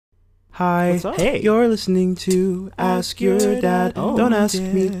Hi, What's up? hey, you're listening to Ask Your Dad. Oh, Don't ask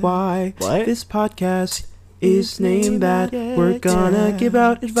me why. What? This podcast is named that. We're gonna give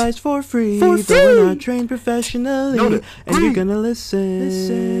out advice for free. For Though we're free! not trained professionally. Noted. And you're gonna listen.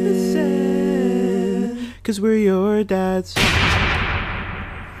 Cause we're your dads.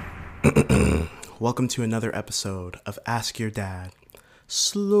 Welcome to another episode of Ask Your Dad.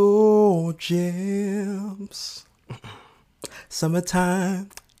 Slow jams. Summertime,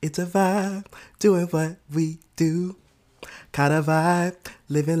 it's a vibe, doing what we do. Kinda vibe,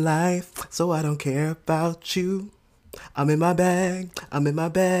 living life, so I don't care about you. I'm in my bag,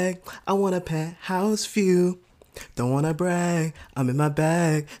 I want a penthouse view. Don't wanna brag, I'm in my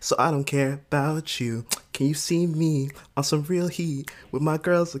bag, so I don't care about you. Can you see me on some real heat, with my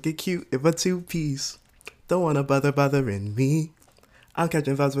girls looking cute in a two-piece? Don't wanna bothering me. I'm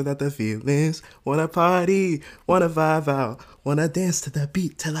catching vibes without the feelings. Wanna party, wanna vibe out, wanna dance to the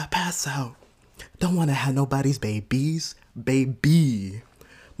beat till I pass out. Don't wanna have nobody's babies, baby.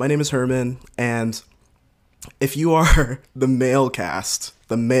 My name is Herman, and if you are the male cast,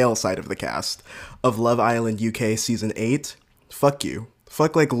 the male side of the cast of Love Island UK Season 8, fuck you.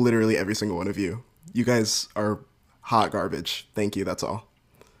 Fuck like literally every single one of you. You guys are hot garbage. Thank you, that's all.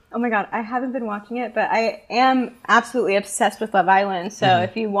 Oh my god, I haven't been watching it, but I am absolutely obsessed with Love Island, so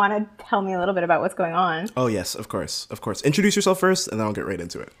if you want to tell me a little bit about what's going on. Oh yes, of course. Introduce yourself first, and then I'll get right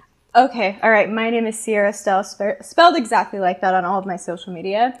into it. Okay, all right, my name is Sierra Stell, spelled exactly like that on all of my social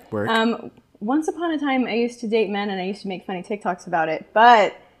media. Work. Once upon a time, I used to date men, and I used to make funny TikToks about it,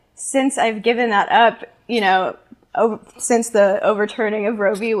 but since I've given that up, since the overturning of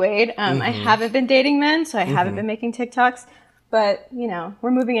Roe v. Wade, I haven't been dating men, so I haven't been making TikToks. But, we're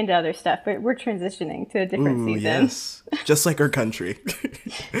moving into other stuff, but we're transitioning to a different season. Yes. Just like our country.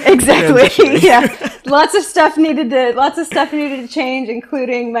 Exactly. Yeah. Lots of stuff needed to change,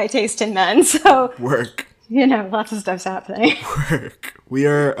 including my taste in men. So Work. Lots of stuff's happening. Work. We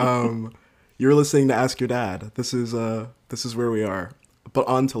are you're listening to Ask Your Dad. This is where we are. But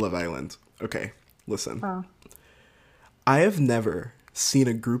on to Love Island. Okay, listen. Oh. I have never seen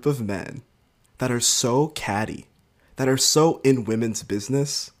a group of men that are so catty, that are so in women's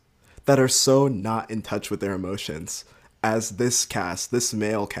business, that are so not in touch with their emotions as this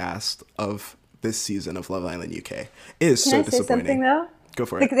male cast of this season of Love Island UK. It is so disappointing. Can I say something, though? Go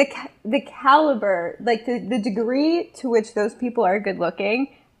for it. The caliber, like the degree to which those people are good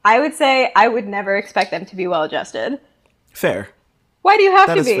looking, I would say I would never expect them to be well adjusted. Fair. Why do you have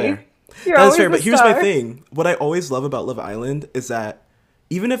That to is be? fair. You're That is always fair, the but here's my star. thing. What I always love about Love Island is that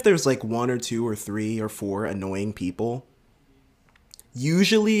even if there's like one or two or three or four annoying people,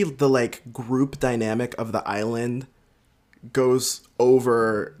 usually the like group dynamic of the island goes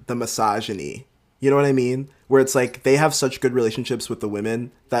over the misogyny. You know what I mean? Where it's like they have such good relationships with the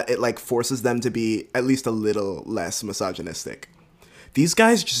women that it like forces them to be at least a little less misogynistic. These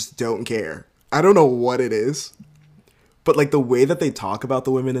guys just don't care. I don't know what it is. But, like, the way that they talk about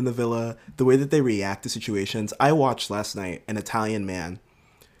the women in the villa, the way that they react to situations. I watched last night an Italian man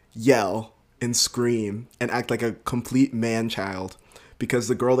yell and scream and act like a complete man-child because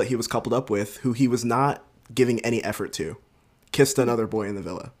the girl that he was coupled up with, who he was not giving any effort to, kissed another boy in the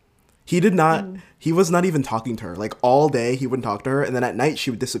villa. He was not even talking to her. Like, all day he wouldn't talk to her, and then at night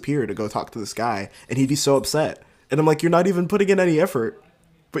she would disappear to go talk to this guy, and he'd be so upset. And I'm like, you're not even putting in any effort,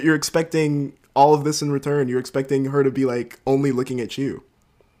 but you're expecting all of this in return. You're expecting her to be like only looking at you.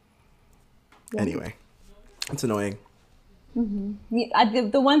 Yeah. Anyway, it's annoying. Mm-hmm.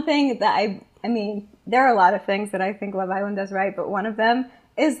 The one thing that I mean, there are a lot of things that I think Love Island does right, but one of them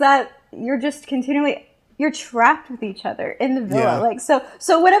is that you're just you're trapped with each other in the villa. Yeah. Like,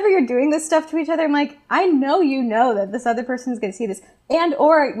 so whenever you're doing this stuff to each other, I'm like, I know that this other person is going to see this. And,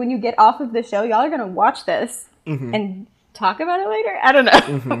 or when you get off of the show, y'all are going to watch this and talk about it later. I don't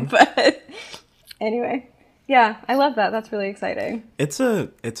know. But anyway, yeah, I love that. That's really exciting. It's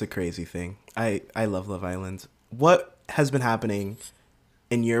a crazy thing. I love Love Island. What has been happening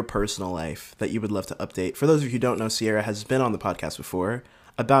in your personal life that you would love to update? For those of you who don't know, Sierra has been on the podcast before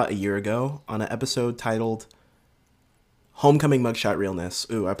about a year ago on an episode titled Homecoming Mugshot Realness.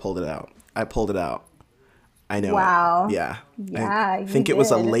 Ooh, I pulled it out. I know. Wow. Yeah. Yeah, I think it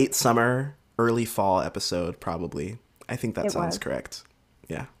was a late summer, early fall episode, probably. I think that sounds correct.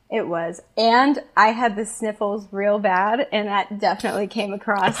 Yeah. It was. And I had the sniffles real bad, and that definitely came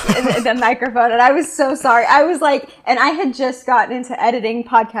across in the microphone. And I was so sorry. I was like, and I had just gotten into editing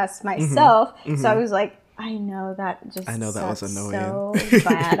podcasts myself. So I was like, I know that was annoying. So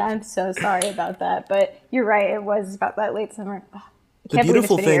bad. I'm so sorry about that. But you're right. It was about that late summer. The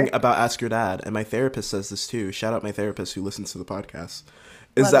beautiful thing about Ask Your Dad, and my therapist says this too, shout out my therapist who listens to the podcast,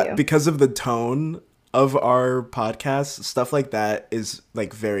 is Love that you. because of the tone of our podcast, stuff like that is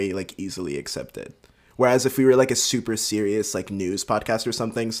like very like easily accepted. Whereas if we were like a super serious like news podcast or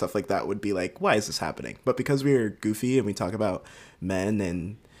something, stuff like that would be like, why is this happening? But because we're goofy and we talk about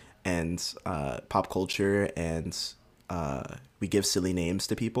men and pop culture and we give silly names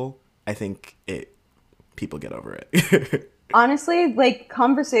to people, I think people get over it. Honestly, like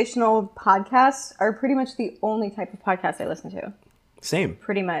conversational podcasts are pretty much the only type of podcast I listen to. Same.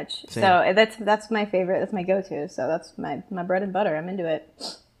 Pretty much. Same. So that's my favorite. That's my go-to. So that's my bread and butter. I'm into it.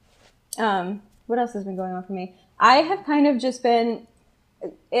 What else has been going on for me? I have kind of just been,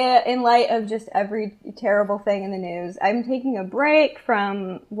 in light of just every terrible thing in the news, I'm taking a break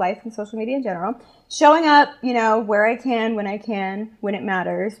from life and social media in general, showing up, where I can, when it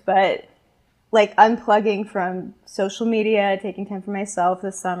matters, but like unplugging from social media, taking time for myself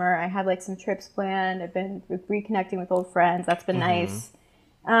this summer. I had like some trips planned. I've been reconnecting with old friends. That's been nice.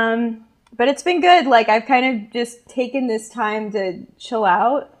 But it's been good. Like I've kind of just taken this time to chill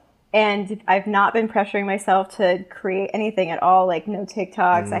out, and I've not been pressuring myself to create anything at all. Like no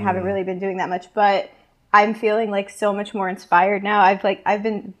TikToks. I haven't really been doing that much, but I'm feeling like so much more inspired now. I've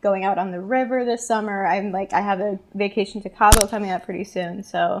been going out on the river this summer. I have a vacation to Cabo coming up pretty soon.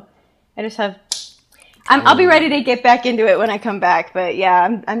 So I just have, I'll be ready to get back into it when I come back. But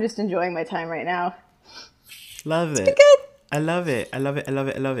yeah, I'm just enjoying my time right now. Love it. It's been good. I love it. I love it. I love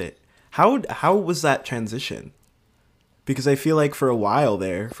it. I love it. How was that transition? Because I feel like for a while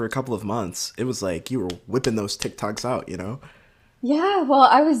there, for a couple of months, it was like you were whipping those TikToks out, Yeah, well,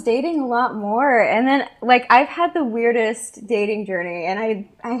 I was dating a lot more. And then, like, I've had the weirdest dating journey. And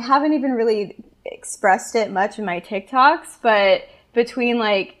I haven't even really expressed it much in my TikToks. But between,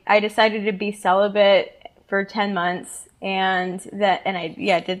 like, I decided to be celibate for 10 months. And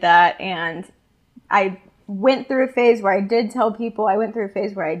I did that. And I went through a phase where I did tell people. I went through a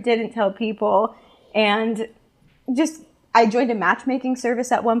phase where I didn't tell people. And just, I joined a matchmaking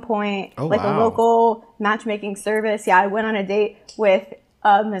service at one point, Oh, a wow. local matchmaking service. Yeah, I went on a date with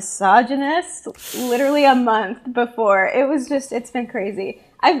a misogynist literally a month before. It's been crazy.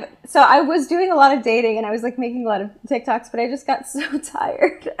 I was doing a lot of dating and I was like making a lot of TikToks, but I just got so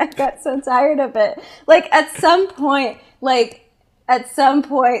tired. I got so tired of it. Like at some point,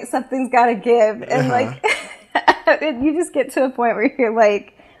 something's got to give. And like, you just get to a point where you're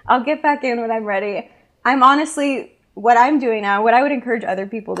like, I'll get back in when I'm ready. I'm honestly, what I'm doing now, what I would encourage other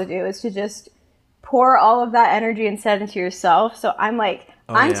people to do is to just pour all of that energy instead into yourself. So I'm like,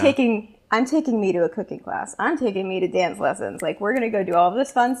 I'm taking me to a cooking class. I'm taking me to dance lessons. Like we're going to go do all of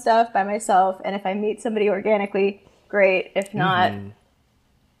this fun stuff by myself. And if I meet somebody organically, great. If not.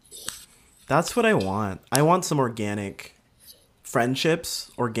 That's what I want. I want some organic friendships,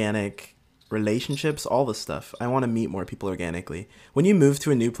 organic relationships, all the stuff. I want to meet more people organically. When you move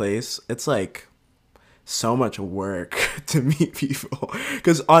to a new place, it's like so much work to meet people,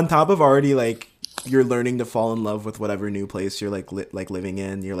 because on top of already like you're learning to fall in love with whatever new place you're like living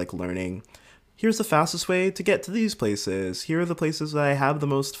in, you're like learning, here's the fastest way to get to these places, here are the places that I have the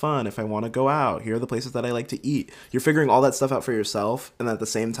most fun if I want to go out, here are the places that I like to eat. You're figuring all that stuff out for yourself, and at the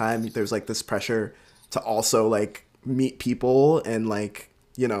same time there's like this pressure to also like meet people and like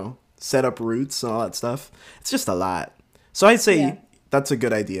set up roots and all that stuff. It's just a lot. So I'd say that's a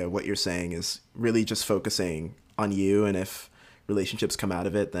good idea. What you're saying is really just focusing on you, and if relationships come out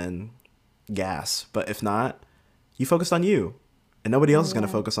of it, then gas. But if not, you focus on you, and nobody else is going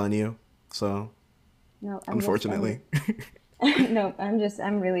to focus on you. So, no, unfortunately.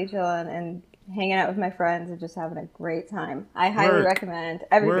 I'm really chilling and hanging out with my friends and just having a great time. I highly recommend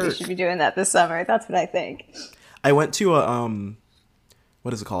everybody should be doing that this summer. That's what I think. I went to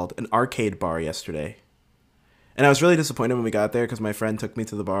what is it called? An arcade bar yesterday. And I was really disappointed when we got there because my friend took me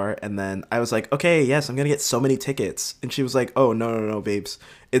to the bar, and then I was like, okay, yes, I'm going to get so many tickets. And she was like, oh, no, babes.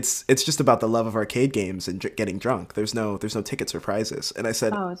 It's just about the love of arcade games and getting drunk. There's no tickets or prizes. And I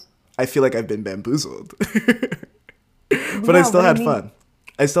said, I feel like I've been bamboozled. But I still had fun.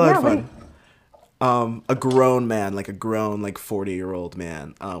 A grown man, like a grown, like 40-year-old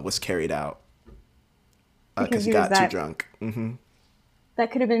man was carried out because he got too drunk. Mm-hmm. That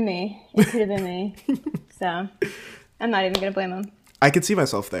could have been me. It could have been me. So I'm not even going to blame him. I could see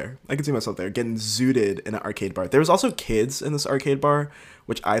myself there. Getting zooted in an arcade bar. There was also kids in this arcade bar,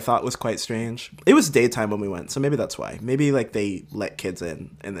 which I thought was quite strange. It was daytime when we went, so maybe that's why. Maybe like they let kids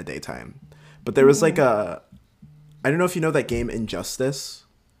in the daytime. But there was like I don't know if you know that game Injustice.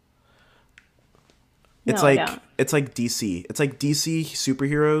 It's like DC. It's like DC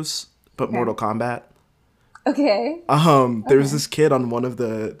superheroes, but Mortal Kombat. Okay. There was this kid on one of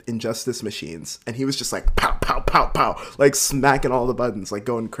the Injustice machines, and he was just like pow pow pow, pow, like smacking all the buttons, like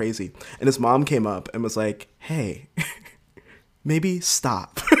going crazy. And his mom came up and was like, hey, maybe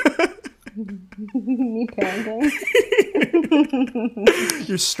stop. Me parenting.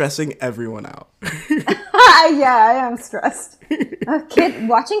 You're stressing everyone out. Yeah, I am stressed.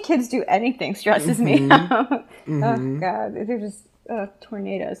 Watching kids do anything stresses me out. Oh God, they're just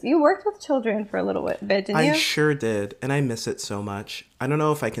tornadoes. You worked with children for a little bit, didn't you? I sure did, and I miss it so much. I don't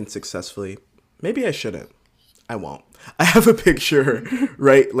know if I can successfully. Maybe I shouldn't. I won't. I have a picture,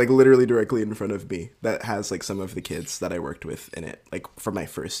 right, like literally directly in front of me that has like some of the kids that I worked with in it, like for my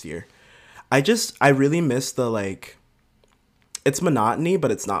first year. I really miss the like, it's monotony,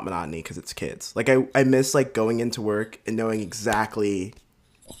 but it's not monotony because it's kids. Like I miss like going into work and knowing exactly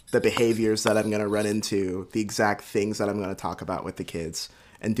the behaviors that I'm going to run into, the exact things that I'm going to talk about with the kids,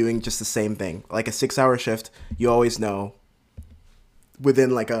 and doing just the same thing. Like a 6-hour shift, you always know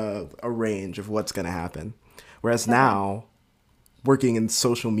within like a range of what's going to happen. Whereas now, working in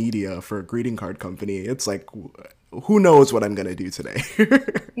social media for a greeting card company, it's like, who knows what I'm going to do today?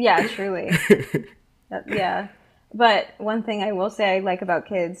 Yeah, truly. Yeah. But one thing I will say I like about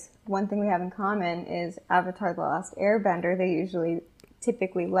kids, one thing we have in common is Avatar: The Last Airbender. They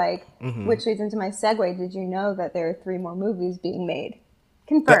typically like, which leads into my segue. Did you know that there are 3 more movies being made?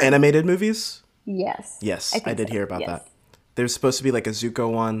 Confirmed. The animated movies? Yes. Yes, I did hear about that. There's supposed to be like a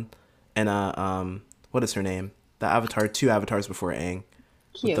Zuko one and a, what is her name? The Avatar, 2 avatars before Aang.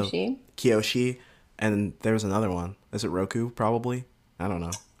 Kyoshi. And there's another one. Is it Roku, probably? I don't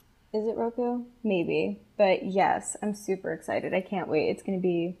know. Is it Roku? Maybe. But yes, I'm super excited. I can't wait. It's going to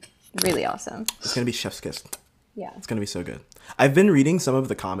be really awesome. It's going to be chef's kiss. Yeah. It's going to be so good. I've been reading some of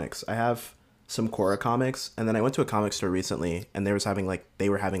the comics. I have some Korra comics, and then I went to a comic store recently, and they were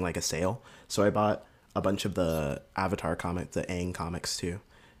having like a sale. So I bought a bunch of the Avatar comics, the Aang comics too.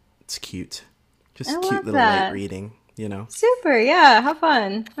 It's cute. Just cute little light reading, you know? Super, yeah. How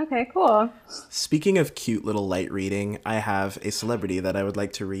fun. Okay, cool. Speaking of cute little light reading, I have a celebrity that I would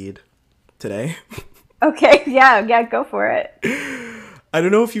like to read today. Okay, yeah, go for it. I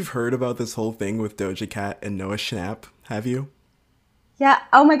don't know if you've heard about this whole thing with Doja Cat and Noah Schnapp. Have you? Yeah.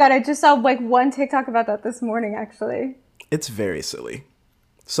 Oh my God, I just saw like one TikTok about that this morning, actually. It's very silly.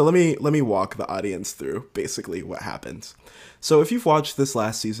 So let me walk the audience through basically what happens. So if you've watched this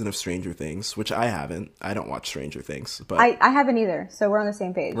last season of Stranger Things, which I haven't, I don't watch Stranger Things, but I haven't either. So we're on the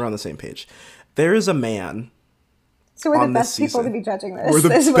same page. We're on the same page. There is a man. So we're the best people to be judging this. We're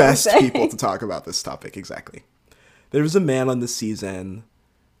the best people to talk about this topic, exactly. There's a man on the season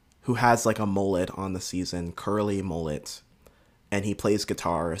who has like a mullet on the season, curly mullet, and he plays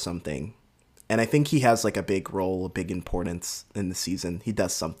guitar or something. And I think he has like a big role, a big importance in the season. He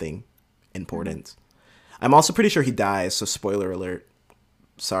does something important. I'm also pretty sure he dies, so spoiler alert.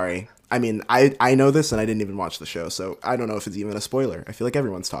 Sorry. I mean, I know this and I didn't even watch the show, so I don't know if it's even a spoiler. I feel like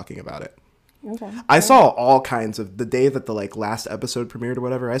everyone's talking about it. Okay. I saw all kinds of, the day that the like last episode premiered or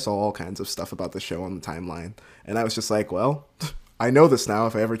whatever, I saw all kinds of stuff about the show on the timeline. And I was just like, well, I know this now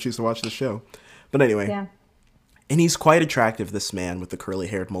if I ever choose to watch the show. But anyway. Yeah. And he's quite attractive, this man with the curly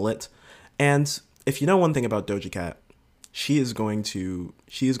haired mullet. And if you know one thing about Doja Cat, she is going to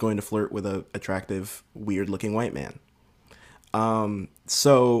flirt with a attractive, weird looking white man.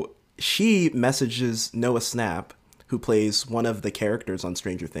 So she messages Noah Schnapp, who plays one of the characters on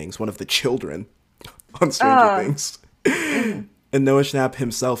Stranger Things, one of the children on Stranger Things. And Noah Schnapp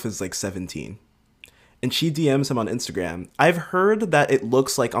himself is like 17. And she DMs him on Instagram. I've heard that it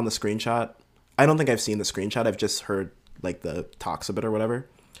looks like on the screenshot. I don't think I've seen the screenshot. I've just heard like the talks of it or whatever.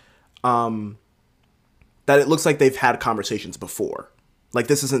 That it looks like they've had conversations before. Like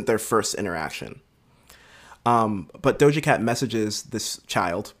this isn't their first interaction. But Doja Cat messages this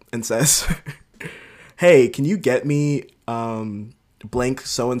child and says, hey, can you get me blank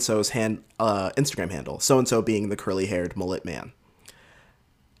so-and-so's Instagram handle? So-and-so being the curly-haired mullet man.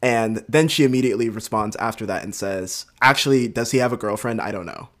 And then she immediately responds after that and says, actually, does he have a girlfriend? I don't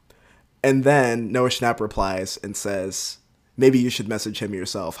know. And then Noah Schnapp replies and says, maybe you should message him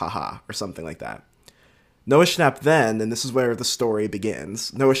yourself, haha, or something like that. Noah Schnapp then, and this is where the story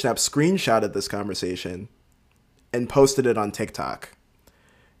begins, Noah Schnapp screenshotted this conversation and posted it on TikTok.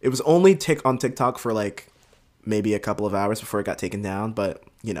 It was only on TikTok for like maybe a couple of hours before it got taken down, but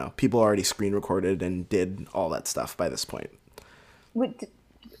you know, people already screen recorded and did all that stuff by this point.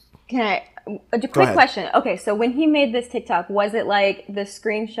 Can a quick question? Okay, so when he made this TikTok, was it like the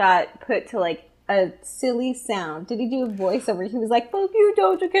screenshot put to like a silly sound? Did he do a voiceover? He was like, "Fuck you,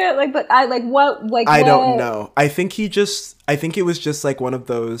 Doja Cat." Like, but I like what? Like, I don't know. I think it was just like one of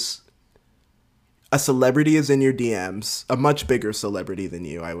those. A celebrity is in your DMs, a much bigger celebrity than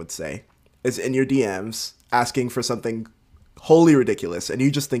you, I would say, is in your DMs asking for something wholly ridiculous, and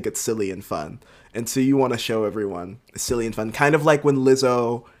you just think it's silly and fun. And so you want to show everyone it's silly and fun. Kind of like when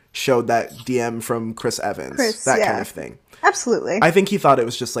Lizzo showed that DM from Chris Evans. That kind of thing. Absolutely. I think he thought it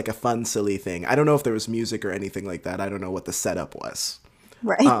was just like a fun, silly thing. I don't know if there was music or anything like that. I don't know what the setup was.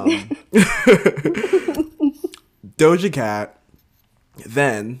 Right. Doja Cat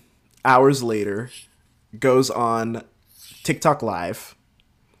then, hours later, goes on TikTok Live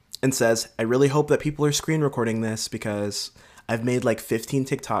and says, I really hope that people are screen recording this because I've made like 15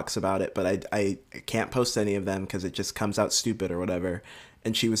 TikToks about it, but I can't post any of them because it just comes out stupid or whatever.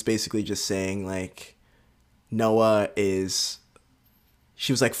 And she was basically just saying like,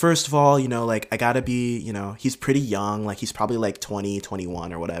 she was like, first of all, like I gotta be, he's pretty young. Like he's probably like 20,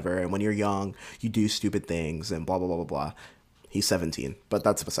 21 or whatever. And when you're young, you do stupid things and blah, blah, blah, blah, blah. He's 17, but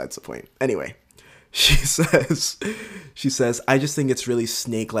that's besides the point. Anyway, she says, I just think it's really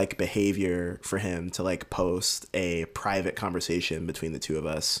snake-like behavior for him to like post a private conversation between the two of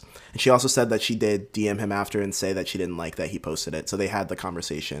us. And she also said that she did DM him after and say that she didn't like that he posted it. So they had the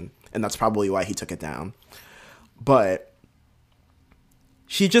conversation, and that's probably why he took it down. But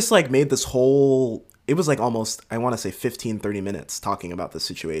she just like made this whole, it was like almost, I want to say 15, 30 minutes talking about the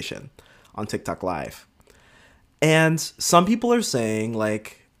situation on TikTok Live. And some people are saying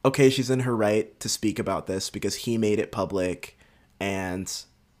like, okay, she's in her right to speak about this because he made it public and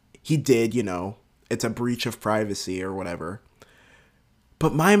he did, it's a breach of privacy or whatever.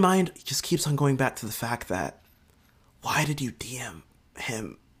 But my mind just keeps on going back to the fact that why did you DM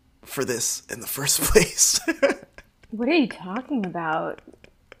him for this in the first place? What are you talking about?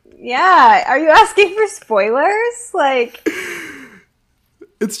 Yeah, are you asking for spoilers? Like,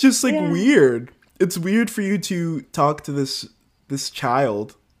 it's just like weird. It's weird for you to talk to this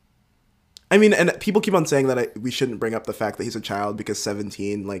child. I mean, and people keep on saying that we shouldn't bring up the fact that he's a child because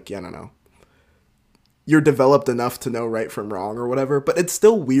 17, like, I don't know. You're developed enough to know right from wrong or whatever, but it's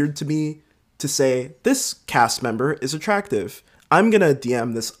still weird to me to say this cast member is attractive. I'm going to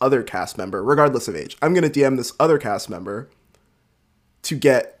DM this other cast member, regardless of age. I'm going to DM this other cast member to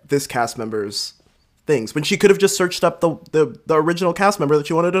get this cast member's things. When she could have just searched up the original cast member that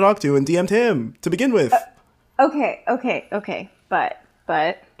she wanted to talk to and DM'd him to begin with. Okay.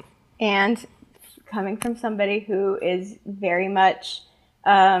 But, and coming from somebody who is very much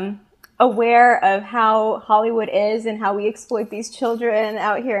aware of how Hollywood is and how we exploit these children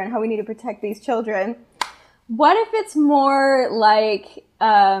out here and how we need to protect these children, what if it's more like,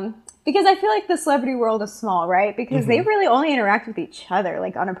 because I feel like the celebrity world is small, right? Because they really only interact with each other,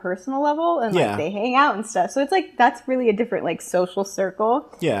 like on a personal level, and like they hang out and stuff. So it's like, that's really a different like social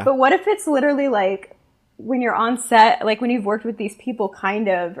circle. Yeah. But what if it's literally like when you're on set, like when you've worked with these people kind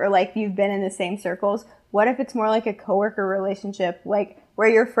of, or like you've been in the same circles, what if it's more like a coworker relationship, like where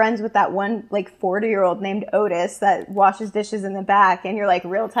you're friends with that one like 40-year-old named Otis that washes dishes in the back and you're like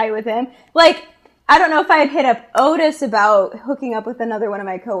real tight with him? Like, I don't know if I'd hit up Otis about hooking up with another one of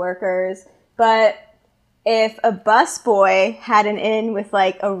my coworkers, but if a busboy had an in with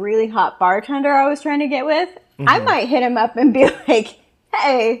like a really hot bartender I was trying to get with, I might hit him up and be like,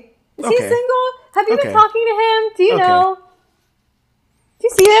 hey, is he single? Have you been talking to him? Do you know? Do you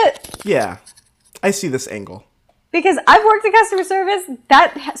see it? Yeah, I see this angle. Because I've worked in customer service,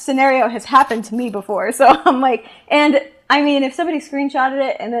 that scenario has happened to me before. So I'm like, and I mean, if somebody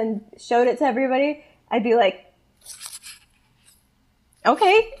screenshotted it and then showed it to everybody, I'd be like,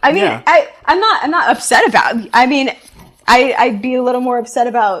 okay. I mean, I'm not upset about it. I mean, I'd be a little more upset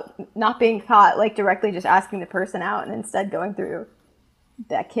about not being caught, like directly just asking the person out and instead going through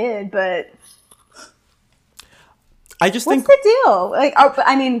that kid. But I just what's think the deal? Like,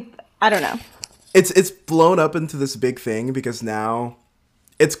 I mean, I don't know. It's blown up into this big thing because now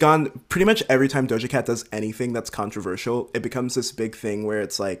it's gone pretty much every time Doja Cat does anything that's controversial, it becomes this big thing where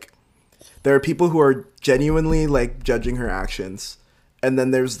it's like there are people who are genuinely like judging her actions, and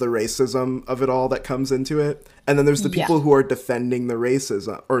then there's the racism of it all that comes into it, and then there's the people who are defending the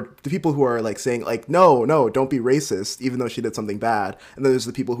racism, or the people who are like saying like no, don't be racist even though she did something bad, and then there's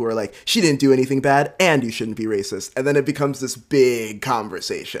the people who are like she didn't do anything bad and you shouldn't be racist, and then it becomes this big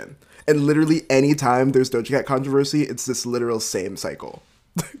conversation. And literally any time there's Doja Cat controversy, it's this literal same cycle.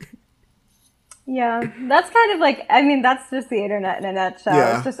 Yeah, that's kind of like, I mean, that's just the internet in a nutshell.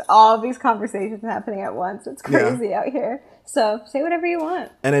 Yeah. It's just all of these conversations happening at once. It's crazy out here. So say whatever you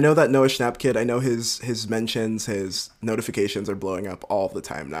want. And I know that Noah Schnapp kid, I know his mentions, his notifications are blowing up all the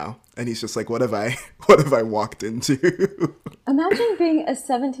time now. And he's just like, what have I walked into? Imagine being a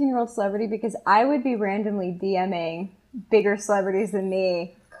 17-year-old celebrity, because I would be randomly DMing bigger celebrities than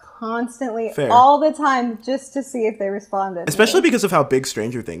me constantly, Fair. all the time, just to see if they responded. Especially because of how big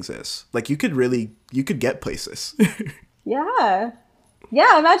Stranger Things is. Like, you could get places. Yeah.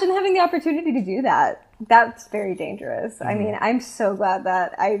 Yeah, imagine having the opportunity to do that. That's very dangerous. I mean, I'm so glad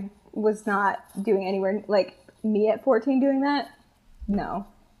that I was not doing anywhere, like, me at 14 doing that. No.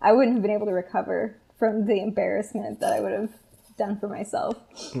 I wouldn't have been able to recover from the embarrassment that I would have done for myself.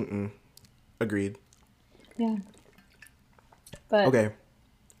 Agreed. Yeah. But Okay.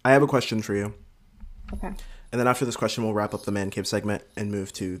 I have a question for you. Okay. And then after this question, we'll wrap up the Man Cave segment and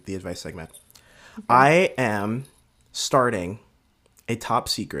move to the advice segment. Okay. I am starting a top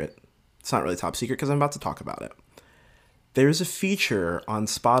secret. It's not really top secret because I'm about to talk about it. There's a feature on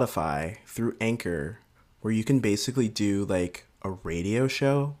Spotify through Anchor where you can basically do like a radio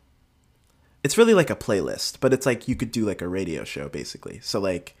show. It's really like a playlist, but it's like you could do like a radio show basically. So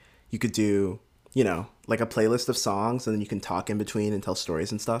like you could do, you know, like a playlist of songs and then you can talk in between and tell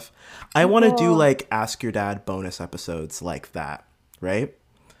stories and stuff. I want to do like Ask Your Dad bonus episodes like that, right?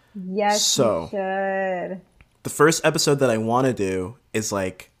 Yes, so, you should. The first episode that I want to do is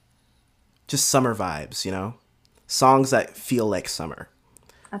like just summer vibes, you know? Songs that feel like summer.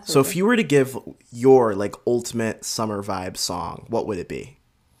 Absolutely. So if you were to give your like ultimate summer vibe song, what would it be?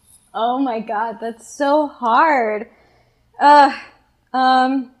 Oh my God, that's so hard. I'm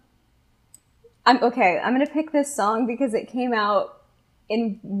gonna pick this song because it came out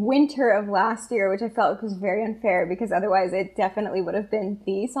in winter of last year, which I felt was very unfair because otherwise it definitely would have been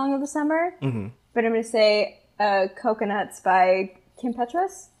the song of the summer. Mm-hmm. But I'm gonna say Coconuts by Kim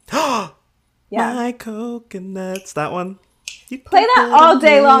Petras. Yeah. My coconuts, that one. You play that all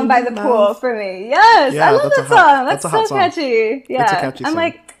day long by the pool for me. Yes, yeah, I love that song. That's so song. Catchy. Yeah, it's a catchy song. I'm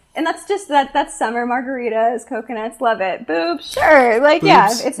like, and that's just that's summer margaritas, coconuts, love it. Boobs, sure. Like, Boobs, yeah,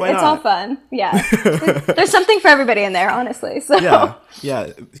 it's all fun. Yeah, there's something for everybody in there, honestly. So yeah.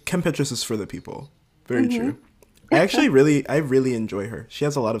 Kim Petras is for the people. Very true. I really enjoy her. She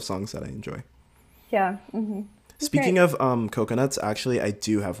has a lot of songs that I enjoy. Yeah. Speaking of coconuts, actually, I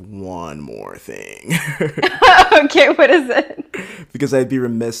do have one more thing. Okay, what is it? Because I'd be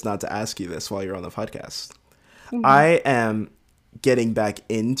remiss not to ask you this while you're on the podcast. I am getting back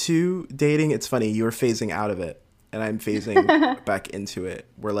into dating. It's funny, you were phasing out of it, and I'm phasing back into it.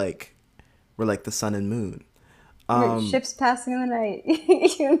 We're like the sun and moon. Ships passing in the night.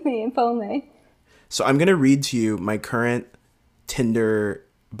 You and me, if only. So I'm gonna read to you my current Tinder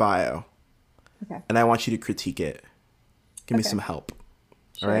bio. Okay. And I want you to critique it. Give me some help.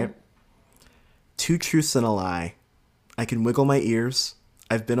 Sure. All right? 2 truths and a lie. I can wiggle my ears.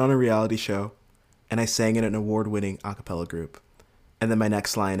 I've been on a reality show. And I sang in an award-winning a cappella group. And then my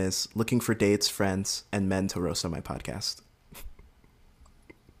next line is, looking for dates, friends, and men to roast on my podcast.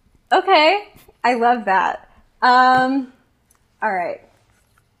 Okay. I love that. All right.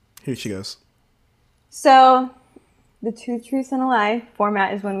 Here she goes. So, the 2 truths and a lie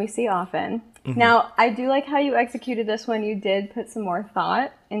format is one we see often. Now, I do like how you executed this one. You did put some more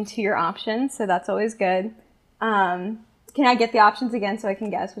thought into your options, so that's always good. Can I get the options again so I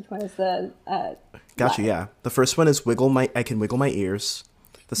can guess which one is the Gotcha, yeah. The first one is I can wiggle my ears.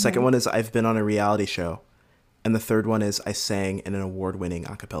 The second one is I've been on a reality show. And the third one is I sang in an award-winning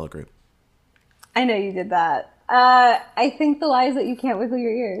a cappella group. I know you did that. I think the lie is that you can't wiggle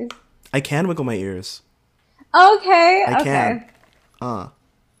your ears. I can wiggle my ears. Okay, I can. Wow,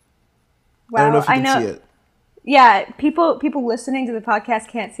 I don't know if you can see it. Yeah, people listening to the podcast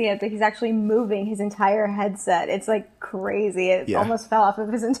can't see it, but he's actually moving his entire headset. It's like crazy. It almost fell off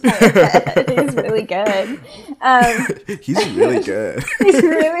of his entire head. He's really good. He's really good. He's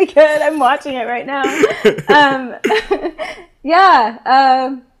really good. I'm watching it right now.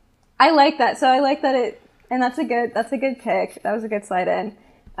 I like that. So I like that and that's a good pick. That was a good slide in.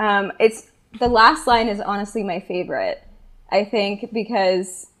 It's the last line is honestly my favorite, I think,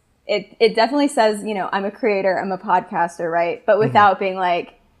 because it definitely says, you know, I'm a creator, I'm a podcaster, right? But without being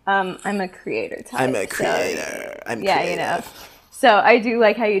like, I'm a creator type. I'm a creator. So, you know. So I do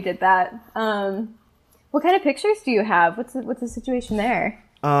like how you did that. What kind of pictures do you have? What's the situation there?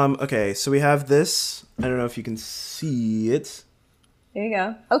 Okay, so we have this. I don't know if you can see it. There you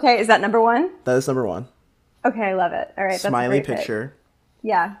go. Okay, is that number 1? That is number 1. Okay, I love it. All right, Smiley that's a great picture. Pick.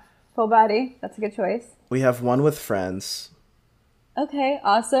 Yeah, full body. That's a good choice. We have one with friends. Okay,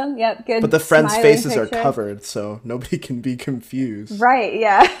 awesome. Yep, good. But the friends' faces are covered, so nobody can be confused. Right,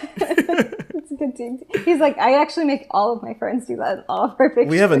 yeah. It's a good team. He's like, I actually make all of my friends do that in all of our pictures.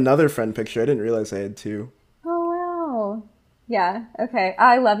 We have another friend picture. I didn't realize I had 2. Oh, wow. Yeah, okay.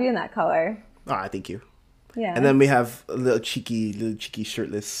 I love you in that color. Ah, thank you. Yeah. And then we have a little cheeky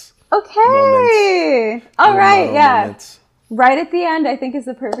shirtless Okay. moments. All right, yeah. Moments. right at the end, I think, is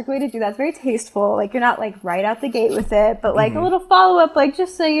the perfect way to do that. It's very tasteful. Like, you're not, like, right out the gate with it, but, like, a little follow-up, like,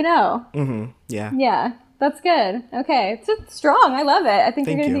 just so you know. Mm-hmm. Yeah. Yeah, that's good. Okay. It's strong. I love it. I think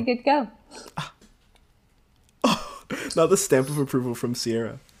you're going to be good to go. Not the stamp of approval from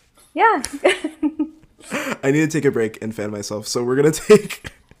Sierra. Yeah. I need to take a break and fan myself, so we're gonna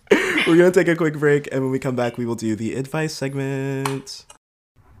take a quick break, and when we come back, we will do the advice segment.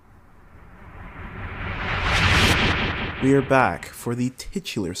 We are back for the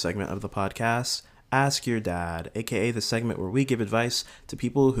titular segment of the podcast, Ask Your Dad, aka the segment where we give advice to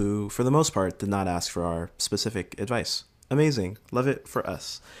people who, for the most part, did not ask for our specific advice. Amazing. Love it for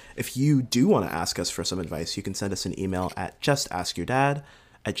us. If you do want to ask us for some advice, you can send us an email at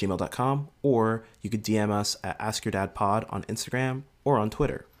justaskyourdad@gmail.com, or you could DM us at AskYourDadPod on Instagram or on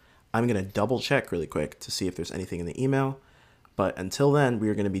Twitter. I'm going to double check really quick to see if there's anything in the email. But until then, we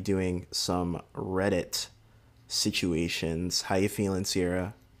are going to be doing some Reddit situations. How you feeling,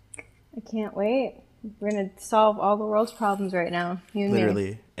 Sierra? I can't wait. We're going to solve all the world's problems right now. You and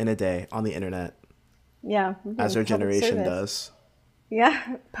Literally, me. in a day, on the internet. Yeah. As our generation does.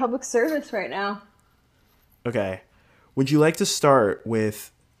 Yeah, public service right now. Okay. Would you like to start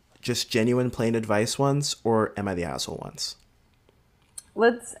with just genuine plain advice ones, or am I the asshole ones?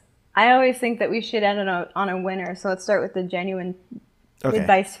 I always think that we should end on a winner, so let's start with the genuine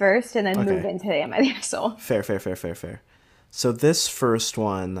advice first, and then move into the Am I the Asshole? Fair. So this first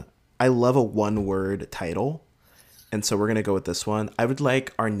one, I love a one-word title, and so we're going to go with this one. I would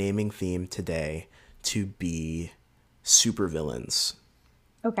like our naming theme today to be supervillains.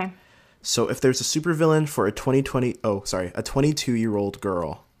 Okay. So if there's a supervillain for a 22-year-old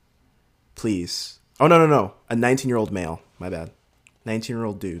girl, please. Oh, no. A 19-year-old male. My bad.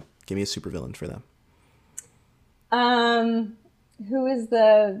 19-year-old dude. Give me a supervillain for them. Who is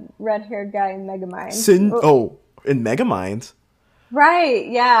the red-haired guy in Megamind? In Megamind? Right,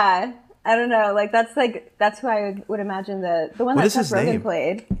 yeah. I don't know. That's who I would imagine the one that Seth Rogen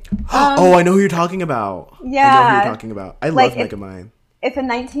played. I know who you're talking about. Yeah. I know who you're talking about. I love Megamind. If a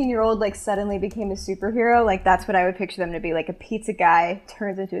 19-year-old suddenly became a superhero, that's what I would picture them to be. Like a pizza guy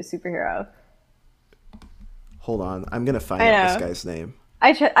turns into a superhero. Hold on, I'm gonna find out this guy's name.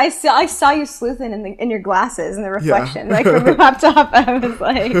 I saw you sleuthing in your glasses in the reflection, from your laptop. I was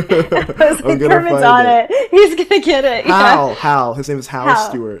like Kermit's on it. He's gonna get it. Hal. His name is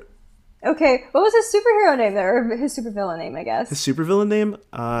Hal Stewart. Okay, what was his superhero name there, or his supervillain name? I guess his supervillain name.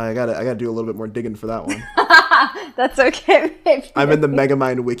 I gotta do a little bit more digging for that one. That's okay. Maybe. I'm in the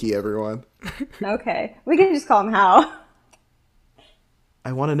Megamind wiki, everyone. Okay, we can just call him Hal.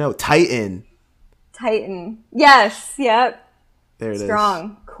 I want to know Titan. Yes. Yep. There it is.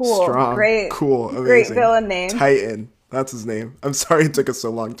 Strong. Cool. Great. Cool. Amazing. Great villain name. Titan. That's his name. I'm sorry it took us so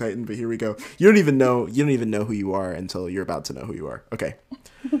long, Titan, but here we go. You don't even know who you are until you're about to know who you are. Okay.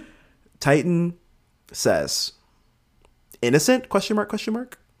 Titan says, innocent? Question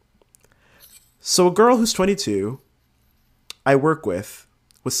mark? So a girl who's 22, I work with,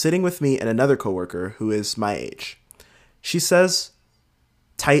 was sitting with me and another coworker who is my age. She says,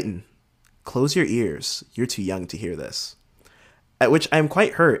 Titan, close your ears. You're too young to hear this. At which I am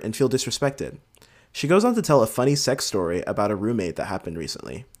quite hurt and feel disrespected. She goes on to tell a funny sex story about a roommate that happened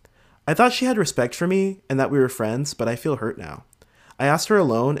recently. I thought she had respect for me and that we were friends, but I feel hurt now. I asked her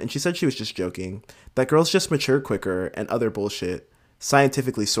alone, and she said she was just joking, that girls just mature quicker and other bullshit.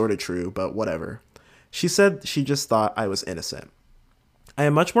 Scientifically sorta true, but whatever. She said she just thought I was innocent. I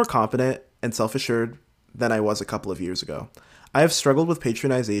am much more confident and self-assured than I was a couple of years ago. I have struggled with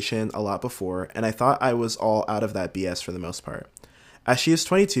patronization a lot before, and I thought I was all out of that BS for the most part. As she is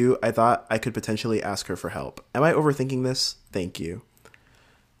 22, I thought I could potentially ask her for help. Am I overthinking this? Thank you.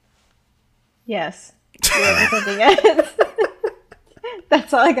 Yes. You're overthinking it.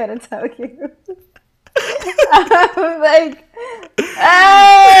 That's all I gotta tell you. I'm like,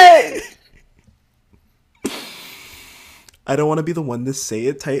 hey! I don't want to be the one to say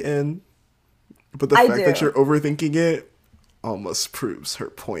it, Titan, but the fact that you're overthinking it almost proves her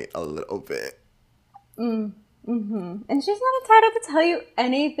point a little bit. Mm-hmm. And she's not entitled to tell you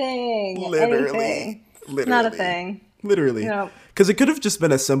anything. Literally. Not a thing. Literally. Because it could have just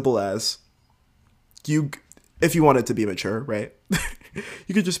been as simple as if you wanted to be mature, right?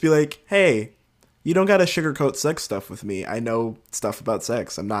 You could just be like, hey, you don't gotta sugarcoat sex stuff with me. I know stuff about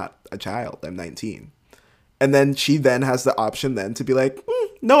sex. I'm not a child. I'm 19. And then she then has the option then to be like,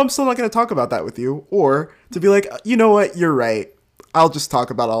 no, I'm still not going to talk about that with you. Or to be like, you know what? You're right. I'll just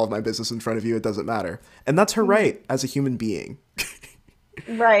talk about all of my business in front of you. It doesn't matter. And that's her right as a human being.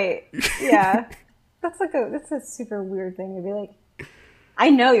 Right. Yeah. That's a super weird thing to be like,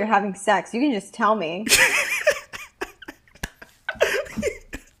 I know you're having sex. You can just tell me.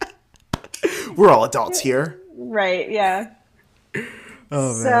 We're all adults here. Right, yeah.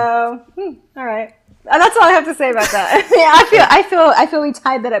 Oh man. So, all right. That's all I have to say about that. I feel we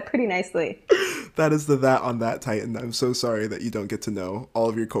tied that up pretty nicely. That is the that on that Titan. I'm so sorry that you don't get to know all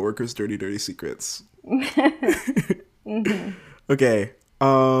of your coworkers' dirty secrets. Okay.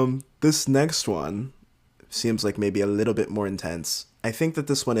 This next one seems like maybe a little bit more intense. I think that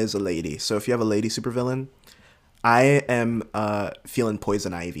this one is a lady. So if you have a lady supervillain, I am feeling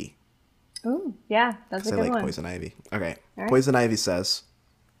Poison Ivy. Ooh, yeah, that's a good I like one. Poison Ivy. Okay. All right. Poison Ivy says.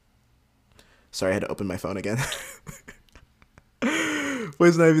 Sorry, I had to open my phone again.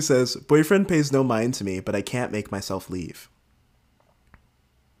 Poison Ivy says, boyfriend pays no mind to me, but I can't make myself leave.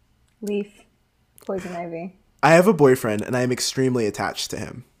 Leaf. Poison Ivy. I have a boyfriend and I am extremely attached to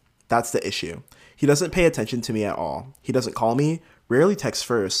him. That's the issue. He doesn't pay attention to me at all. He doesn't call me, rarely texts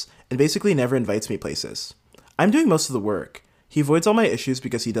first, and basically never invites me places. I'm doing most of the work. He avoids all my issues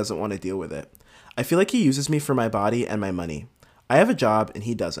because he doesn't want to deal with it. I feel like he uses me for my body and my money. I have a job and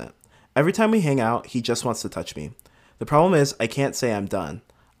he doesn't. Every time we hang out, he just wants to touch me. The problem is I can't say I'm done.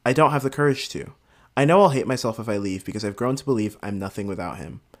 I don't have the courage to. I know I'll hate myself if I leave because I've grown to believe I'm nothing without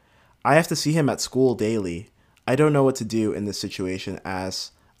him. I have to see him at school daily. I don't know what to do in this situation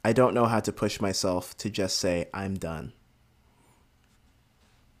as I don't know how to push myself to just say I'm done.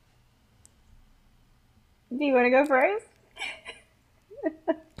 Do you want to go first?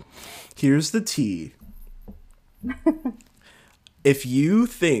 Here's the tea. If you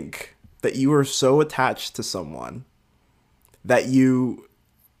think that you are so attached to someone that you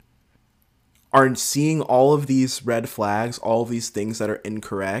are seeing all of these red flags, all of these things that are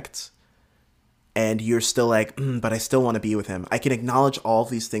incorrect, and you're still like, but I still want to be with him. I can acknowledge all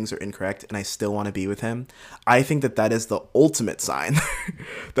of these things are incorrect and I still want to be with him. I think that that is the ultimate sign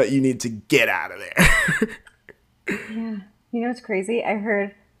that you need to get out of there. Yeah. You know what's crazy? I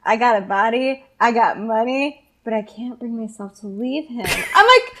heard, I got a body, I got money, but I can't bring myself to leave him. I'm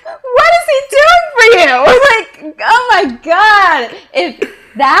like, what is he doing for you? I'm like, oh my God. If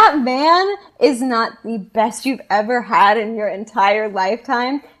that man is not the best you've ever had in your entire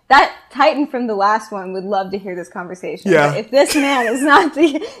lifetime, that Titan from the last one would love to hear this conversation. Yeah. But if this man is not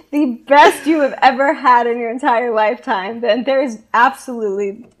the best you have ever had in your entire lifetime, then there's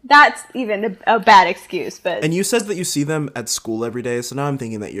absolutely, that's even a bad excuse. But And you said that you see them at school every day, so now I'm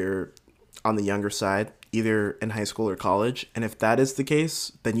thinking that you're on the younger side, either in high school or college. And if that is the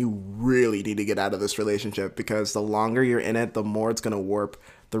case, then you really need to get out of this relationship because the longer you're in it, the more it's going to warp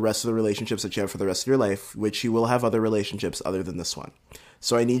the rest of the relationships that you have for the rest of your life, which you will have other relationships other than this one.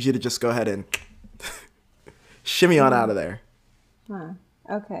 So I need you to just go ahead and shimmy on out of there. Huh.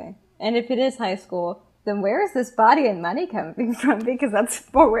 Okay. And if it is high school, then where is this body and money coming from? Because that's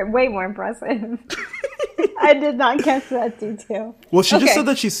way more impressive. I did not catch that detail. Well, she just said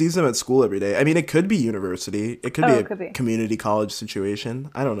that she sees him at school every day. I mean, it could be university. It could it be could be. Community college situation.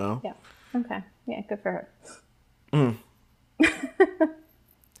 I don't know. Yeah. Okay. Yeah, good for her.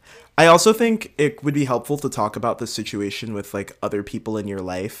 I also think it would be helpful to talk about this situation with like other people in your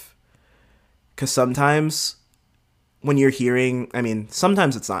life. Because sometimes when you're hearing, I mean,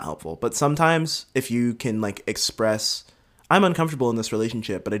 sometimes it's not helpful, but sometimes if you can like express, I'm uncomfortable in this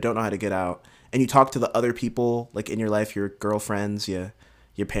relationship, but I don't know how to get out. And you talk to the other people like in your life, your girlfriends, your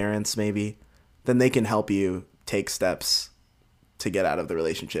parents maybe, then they can help you take steps to get out of the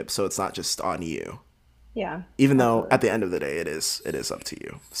relationship. So it's not just on you. Yeah. Even though at the end of the day, it is up to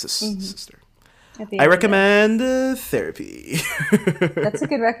you, sister. I recommend therapy. That's a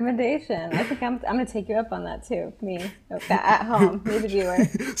good recommendation. I think I'm going to take you up on that too. Me at home, me the viewer.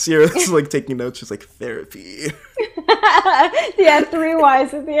 Sierra's like taking notes. She's like therapy. Yeah, 3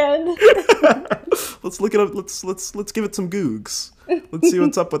 Y's at the end. Let's look it up. Let's give it some googs. Let's see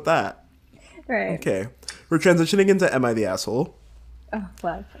what's up with that. Right. Okay, we're transitioning into Am I the Asshole? Oh,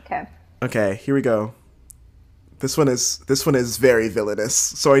 well, okay. Okay, here we go. This one is very villainous,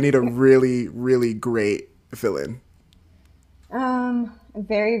 so I need a really, really great villain.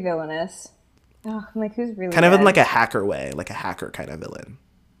 Very villainous. Oh, I'm like, who's really kind of bad? in like a hacker way, like a hacker kind of villain.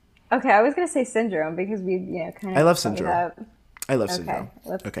 Okay, I was gonna say Syndrome because we, kind of. I love Syndrome. I love Syndrome.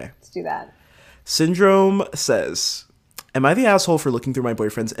 Okay. Let's do that. Syndrome says, "Am I the asshole for looking through my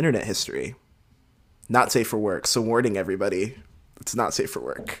boyfriend's internet history? Not safe for work. So warning everybody, it's not safe for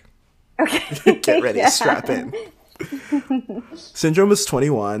work." Okay. Get ready, strap in. Syndrome is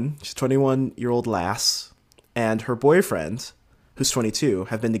 21. She's a 21-year-old lass. And her boyfriend, who's 22,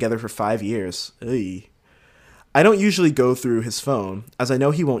 have been together for 5 years. Ugh. I don't usually go through his phone, as I know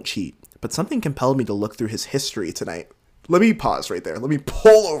he won't cheat. But something compelled me to look through his history tonight. Let me pause right there. Let me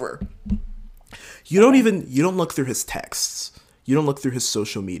pull over. You don't look through his texts. You don't look through his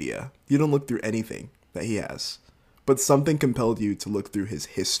social media. You don't look through anything that he has. But something compelled you to look through his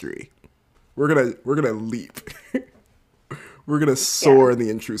history. We're gonna leap. We're gonna soar in the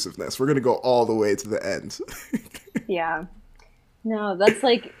intrusiveness. We're gonna go all the way to the end. Yeah. No, that's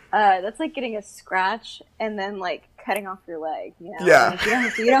like getting a scratch and then like cutting off your leg, you know? Yeah.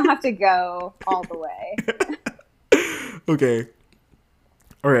 Like, you don't have to go all the way. Okay.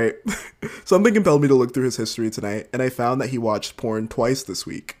 All right. Something compelled me to look through his history tonight, and I found that he watched porn twice this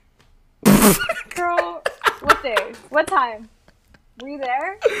week. Girl, what day? What time? Were you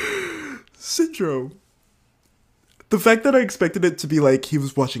there? Syndrome. The fact that I expected it to be like he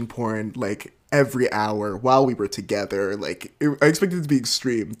was watching porn like every hour while we were together, like I expected it to be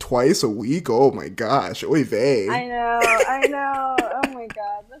extreme. Twice a week? Oh my gosh. Oy vey. I know. Oh my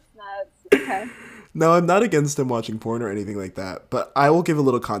god, that's nuts. Okay. No, I'm not against him watching porn or anything like that, but I will give a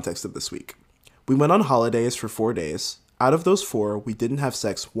little context of this week. We went on holidays for 4 days. Out of those 4, we didn't have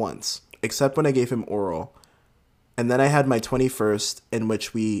sex once, except when I gave him oral. And then I had my 21st, in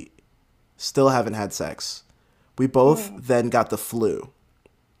which we still haven't had sex. We both then got the flu.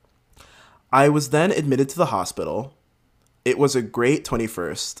 I was then admitted to the hospital. It was a great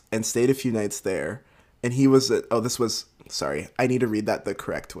 21st and stayed a few nights there. And he was, sorry, I need to read that the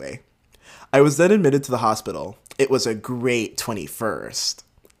correct way. I was then admitted to the hospital. It was a great 21st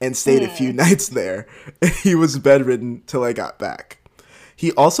and stayed a few nights there. And he was bedridden till I got back.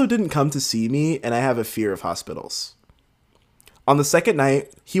 He also didn't come to see me, and I have a fear of hospitals. On the second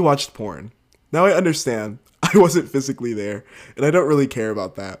night, he watched porn. Now I understand. I wasn't physically there, and I don't really care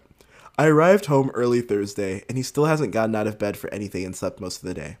about that. I arrived home early Thursday, and he still hasn't gotten out of bed for anything and slept most of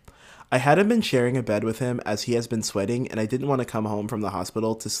the day. I hadn't been sharing a bed with him as he has been sweating, and I didn't want to come home from the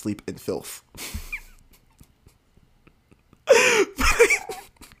hospital to sleep in filth.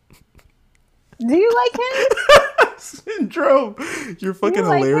 Do you like him? Syndrome! You're fucking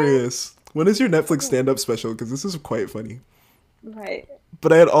like hilarious. When is your Netflix stand-up special? Because this is quite funny. Right.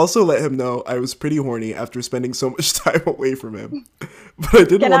 But I had also let him know I was pretty horny after spending so much time away from him. But I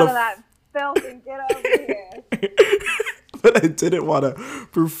didn't Get want out of that filth and get over here. But I didn't want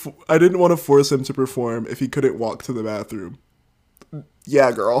to. I didn't want to force him to perform if he couldn't walk to the bathroom.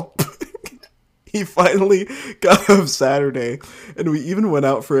 Yeah, girl. He finally got up Saturday, and we even went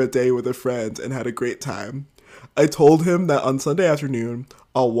out for a day with a friend and had a great time. I told him that on Sunday afternoon,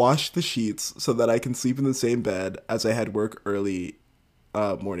 I'll wash the sheets so that I can sleep in the same bed as I had work early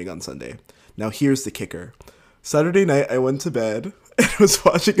morning on Sunday. Now here's the kicker. Saturday night I went to bed and was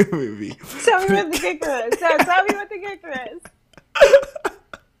watching a movie. Tell me what the kicker is. Tell me what the kicker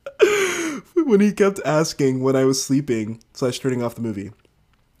is. When he kept asking when I was sleeping / turning off the movie.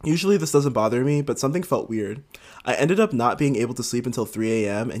 Usually this doesn't bother me, but something felt weird. I ended up not being able to sleep until 3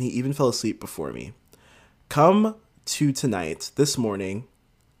 a.m. and he even fell asleep before me. Come to tonight, this morning,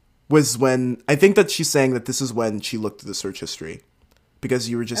 was when, I think that she's saying that this is when she looked at the search history. Because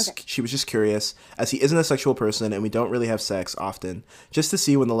she was just curious, as he isn't a sexual person and we don't really have sex often, just to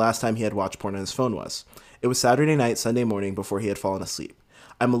see when the last time he had watched porn on his phone was. It was Saturday night, Sunday morning before he had fallen asleep.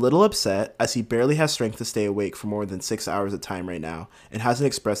 I'm a little upset, as he barely has strength to stay awake for more than 6 hours at a time right now, and hasn't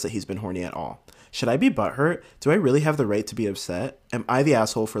expressed that he's been horny at all. Should I be butthurt? Do I really have the right to be upset? Am I the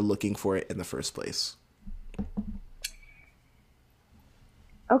asshole for looking for it in the first place?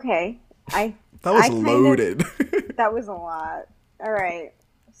 Okay. That was loaded. That was a lot. All right.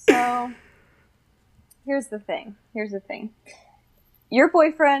 So here's the thing. Your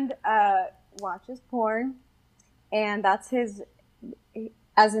boyfriend watches porn, and that's his.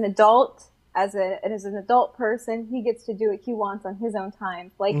 As an adult, as an adult person, he gets to do what he wants on his own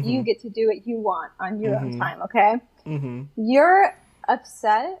time. Like you get to do what you want on your own time. Okay. You're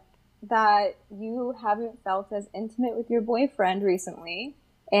upset that you haven't felt as intimate with your boyfriend recently,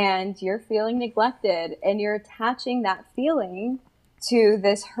 and you're feeling neglected, and you're attaching that feeling to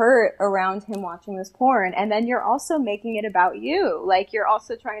this hurt around him watching this porn, and then you're also making it about you. Like, you're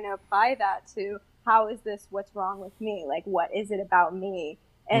also trying to apply that to, how is this, what's wrong with me? Like, what is it about me?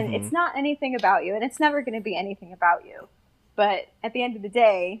 And it's not anything about you, and it's never going to be anything about you. But at the end of the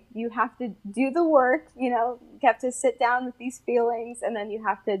day, you have to do the work, you have to sit down with these feelings, and then you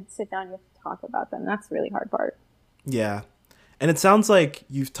have to sit down and you have to talk about them. That's the really hard part. Yeah. And it sounds like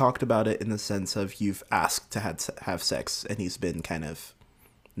you've talked about it in the sense of you've asked to have sex, and he's been kind of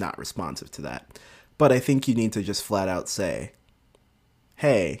not responsive to that. But I think you need to just flat out say,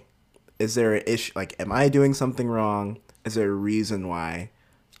 hey, is there an issue? Like, am I doing something wrong? Is there a reason why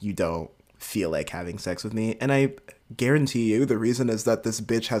you don't feel like having sex with me? And I guarantee you the reason is that this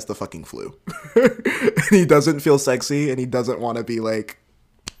bitch has the fucking flu. And he doesn't feel sexy, and he doesn't want to be like...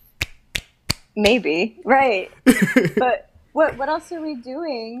 Maybe. Right. what else are we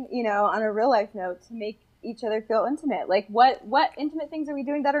doing, on a real life note to make each other feel intimate? Like what intimate things are we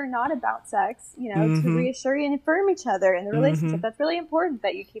doing that are not about sex, to Mm-hmm. reassure and affirm each other in the Mm-hmm. relationship? That's really important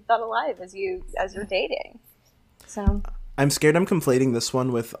that you keep that alive as you're dating. So, I'm scared I'm conflating this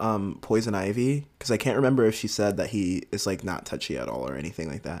one with Poison Ivy because I can't remember if she said that he is like not touchy at all or anything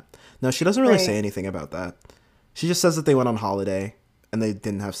like that. No, she doesn't really say right. anything about that. She just says that they went on holiday and they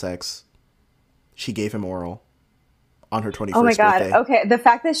didn't have sex. She gave him oral on her Oh my 21st God. birthday. Okay. The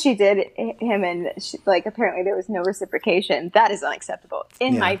fact that she did him and like apparently there was no reciprocation, that is unacceptable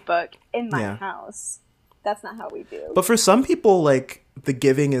in Yeah. my book, in my Yeah. house. That's not how we do. But for some people, like the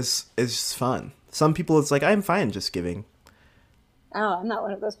giving is fun. Some people, it's like I'm fine just giving. Oh, I'm not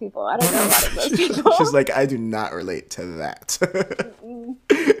one of those people. I don't know a lot of those people. She's like, I do not relate to that. I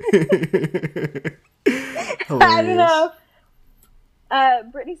don't Hilarious. know.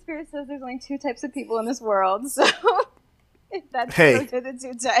 Britney Spears says there's only two types of people in this world, so if that's Hey. those are the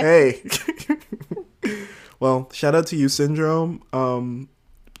two types. Hey. Well, shout out to you, Syndrome.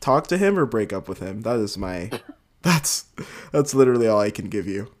 Talk to him or break up with him. That is my. That's literally all I can give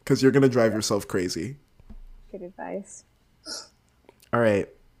you because you're gonna drive yourself crazy. Good advice. All right,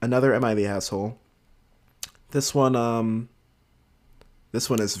 another Am I the Asshole? This one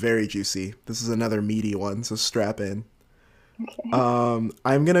is very juicy. This is another meaty one, so strap in. Okay.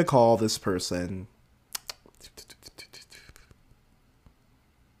 I'm gonna call this person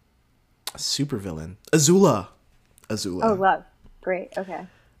supervillain. Azula. Oh, love. Great. Okay.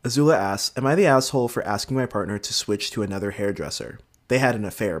 Azula asks, am I the asshole for asking my partner to switch to another hairdresser? They had an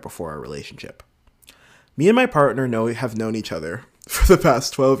affair before our relationship. Me and my partner have known each other for the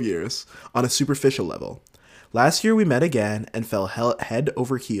past 12 years on a superficial level. Last year we met again and fell head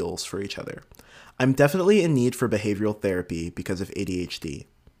over heels for each other. I'm definitely in need for behavioral therapy because of ADHD.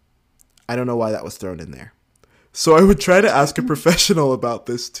 I don't know why that was thrown in there. So I would try to ask a professional about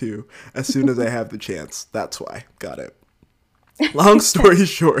this too as soon as I have the chance. That's why. Got it. Long story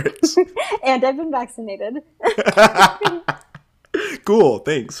short. And I've been vaccinated. Cool.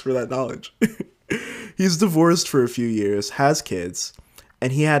 Thanks for that knowledge. He's divorced for a few years, has kids,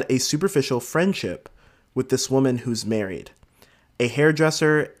 and he had a superficial friendship with this woman who's married, a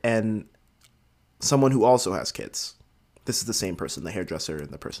hairdresser and someone who also has kids. This is the same person, the hairdresser and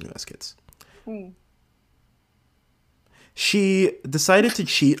the person who has kids. She decided to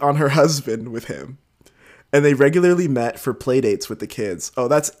cheat on her husband with him, and they regularly met for play dates with the kids. Oh,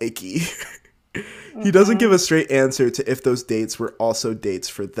 that's icky. He doesn't give a straight answer to if those dates were also dates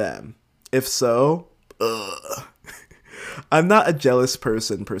for them. If so, ugh. I'm not a jealous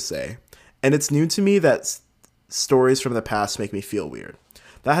person per se, and it's new to me that stories from the past make me feel weird.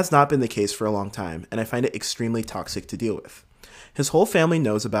 That has not been the case for a long time, and I find it extremely toxic to deal with. His whole family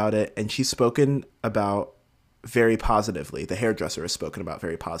knows about it, and she's spoken about very positively. The hairdresser has spoken about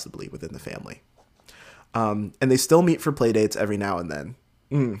very positively within the family. And they still meet for play dates every now and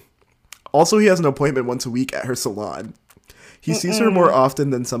then. Also, he has an appointment once a week at her salon. He sees her more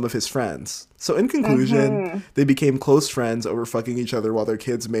often than some of his friends. So in conclusion, they became close friends over fucking each other while their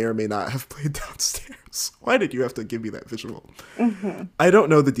kids may or may not have played downstairs. Why did you have to give me that visual? I don't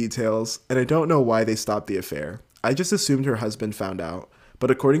know the details, and I don't know why they stopped the affair. I just assumed her husband found out. But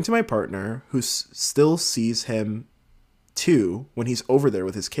according to my partner, who still sees him too when he's over there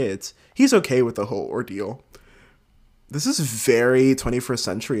with his kids, he's okay with the whole ordeal. This is very 21st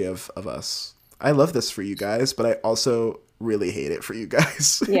century of us. I love this for you guys, but I also really hate it for you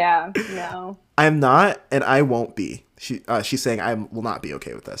guys. Yeah, no. I'm not, and I won't be. She's saying I will not be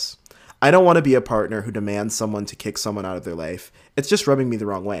okay with this. I don't want to be a partner who demands someone to kick someone out of their life. It's just rubbing me the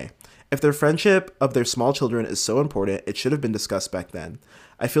wrong way. If their friendship of their small children is so important, it should have been discussed back then.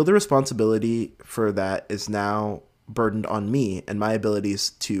 I feel the responsibility for that is now burdened on me and my abilities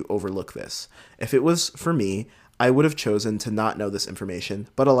to overlook this. If it was for me, I would have chosen to not know this information,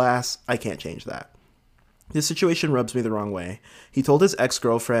 but alas, I can't change that. This situation rubs me the wrong way. He told his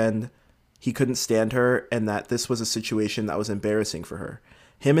ex-girlfriend he couldn't stand her and that this was a situation that was embarrassing for her.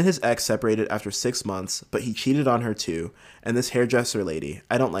 Him and his ex separated after 6 months, but he cheated on her too, and this hairdresser lady,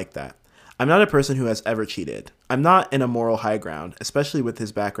 I don't like that. I'm not a person who has ever cheated. I'm not in a moral high ground, especially with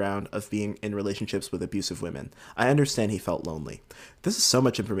his background of being in relationships with abusive women. I understand he felt lonely. This is so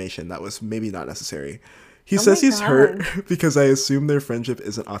much information that was maybe not necessary. He says he's hurt because I assume their friendship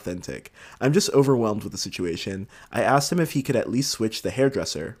isn't authentic. I'm just overwhelmed with the situation. I asked him if he could at least switch the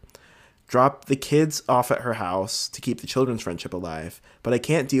hairdresser, drop the kids off at her house to keep the children's friendship alive, but I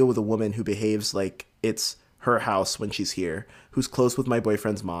can't deal with a woman who behaves like it's her house when she's here, who's close with my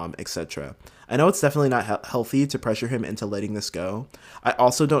boyfriend's mom, etc. I know it's definitely not healthy to pressure him into letting this go. I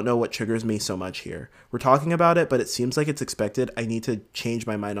also don't know what triggers me so much here. We're talking about it, but it seems like it's expected. I need to change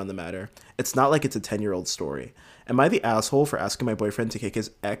my mind on the matter. It's not like it's a 10-year-old story. Am I the asshole for asking my boyfriend to kick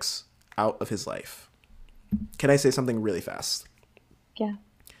his ex out of his life? Can I say something really fast? Yeah.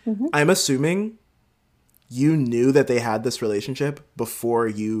 I'm assuming you knew that they had this relationship before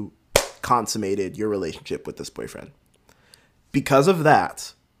you consummated your relationship with this boyfriend. Because of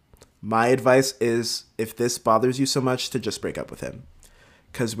that, my advice is, if this bothers you so much, to just break up with him.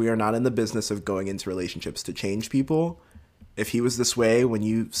 Because we are not in the business of going into relationships to change people. If he was this way when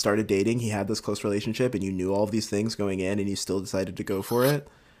you started dating, he had this close relationship, and you knew all of these things going in, and you still decided to go for it,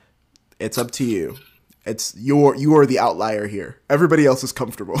 it's up to you. You are the outlier here. Everybody else is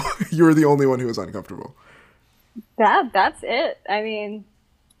comfortable. You're the only one who is uncomfortable. That's it. I mean,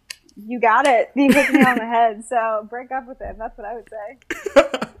 you got it. You hit me on the head. So break up with him. That's what I would say.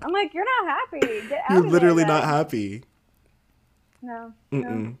 I'm like, you're not happy. Get out You're of literally there, not happy. No.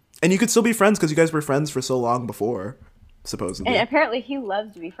 And you could still be friends because you guys were friends for so long before, supposedly. And apparently he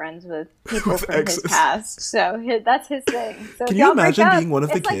loves to be friends with people With from exes. his past. So that's his thing. So Can if you y'all break imagine up, being one of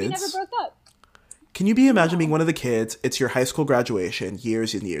the it's like you kids? never broke up. Can you imagine being one of the kids? It's your high school graduation,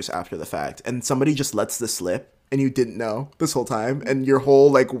 years and years after the fact, and somebody just lets this slip, and you didn't know this whole time, and your whole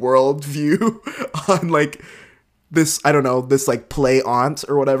like world view on like this, I don't know, this like play aunt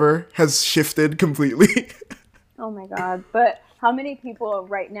or whatever has shifted completely. Oh my God. But how many people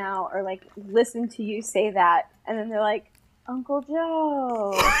right now are like, listen to you say that, and then they're like, Uncle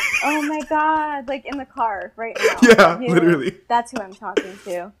Joe. Oh my God. Like in the car right now. Yeah, You know, literally. That's who I'm talking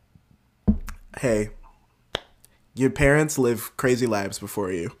to. Hey, your parents live crazy lives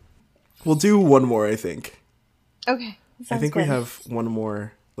before you. We'll do one more, I think. Okay. I think we have one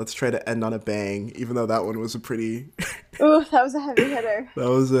more. Let's try to end on a bang, even though that one was a pretty Ooh, that was a heavy hitter. that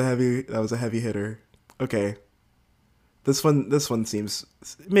was a heavy hitter. Okay. This one seems,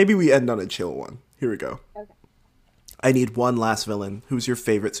 maybe we end on a chill one. Here we go. Okay. I need one last villain. Who's your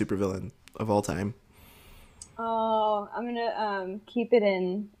favorite supervillain of all time? Oh, I'm gonna keep it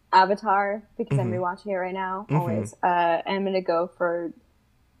in Avatar because I'm rewatching it right now. Always. I'm gonna go for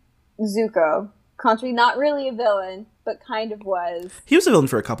Zuko. Contra, not really a villain, but kind of was. He was a villain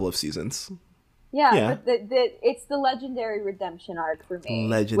for a couple of seasons. Yeah. But it's the legendary redemption arc for me,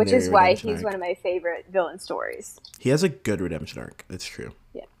 Legendary which is why redemption he's arc. one of my favorite villain stories. He has a good redemption arc. It's true.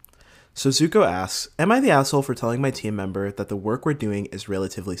 Yeah. So Zuko asks, am I the asshole for telling my team member that the work we're doing is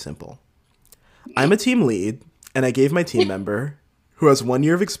relatively simple? I'm a team lead, and I gave my team member, who has 1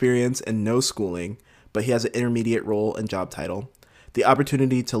 year of experience and no schooling, but he has an intermediate role and job title, the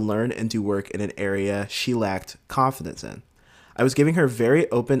opportunity to learn and do work in an area she lacked confidence in. I was giving her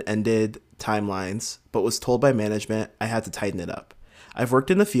very open-ended timelines, but was told by management I had to tighten it up. I've worked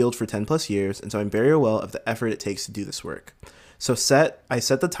in the field for 10 plus years, and so I'm very aware of the effort it takes to do this work. So I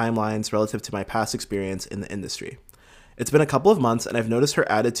set the timelines relative to my past experience in the industry. It's been a couple of months, and I've noticed her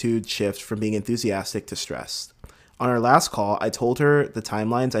attitude shift from being enthusiastic to stressed. On our last call, I told her the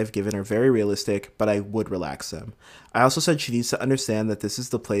timelines I've given are very realistic, but I would relax them. I also said she needs to understand that this is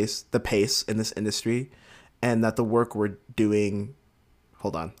the pace in this industry, and that the work we're doing...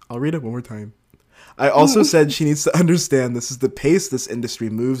 Hold on, I'll read it one more time. I also said she needs to understand this is the pace this industry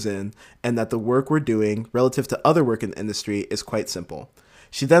moves in, and that the work we're doing, relative to other work in the industry, is quite simple.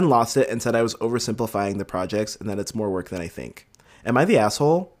 She then lost it and said I was oversimplifying the projects and that it's more work than I think. Am I the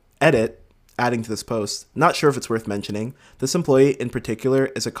asshole? Edit. Adding to this post, not sure if it's worth mentioning, this employee in particular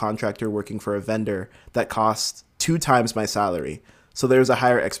is a contractor working for a vendor that costs 2 times my salary, so there's a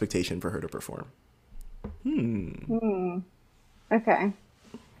higher expectation for her to perform. Okay.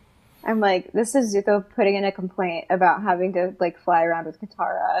 I'm like, this is Zuko putting in a complaint about having to like fly around with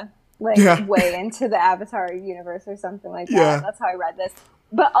Katara, like way into the Avatar universe or something like that. Yeah. That's how I read this.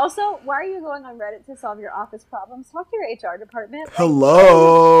 But also, why are you going on Reddit to solve your office problems? Talk to your HR department. Like,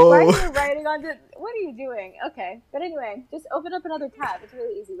 Hello. Why are you writing on to, what are you doing? Okay. But anyway, just open up another tab. It's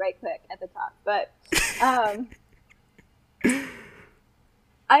really easy. Right click at the top. But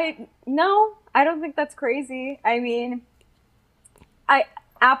I don't think that's crazy. I mean,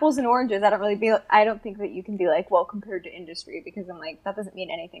 apples and oranges, I don't think that you can be like, well, compared to industry, because I'm like, that doesn't mean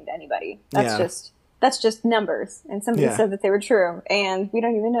anything to anybody. That's just numbers. And somebody said that they were true, and we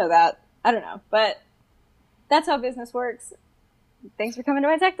don't even know that. I don't know, but that's how business works. Thanks for coming to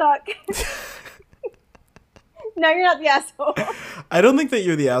my tech talk. No, you're not the asshole. I don't think that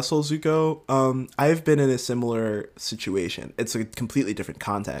you're the asshole, Zuko. I've been in a similar situation. It's a completely different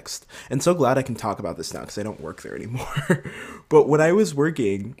context. And so glad I can talk about this now because I don't work there anymore. But when I was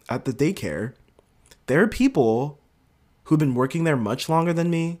working at the daycare, There are people who've been working there much longer than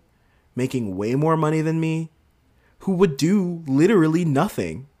me, making way more money than me, who would do literally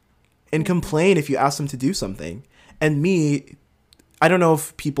nothing and complain if you ask them to do something. And me, I don't know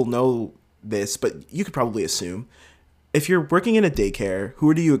if people know this, but you could probably assume, if you're working in a daycare,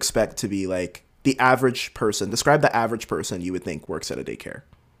 who do you expect to be like the average person? Describe the average person you would think works at a daycare.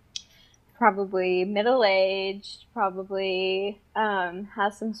 Probably middle-aged, probably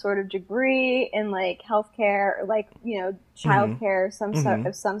has some sort of degree in like healthcare or like, childcare,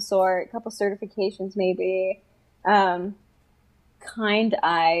 some sort, a couple certifications maybe. Kind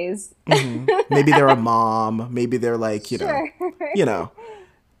eyes. Maybe they're a mom. Maybe they're like, Sure.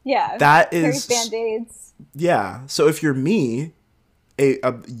 Yeah. That is Band-Aids. Yeah. So if you're me,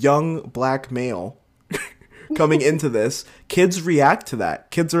 a young black male coming into this, kids react to that.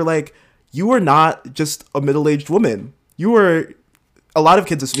 Kids are like, you are not just a middle-aged woman. You are. A lot of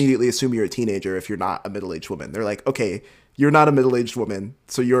kids immediately assume you're a teenager if you're not a middle-aged woman. They're like, okay, you're not a middle-aged woman,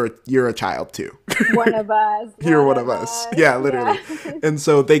 so you're a child too. One of us. You're one of us. Yeah, literally. Yeah. And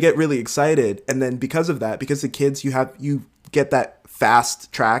so they get really excited, and then because of that, because the kids, you get that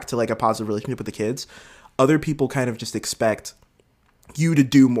fast track to like a positive relationship with the kids, other people kind of just expect you to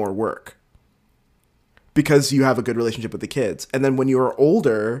do more work because you have a good relationship with the kids. And then when you are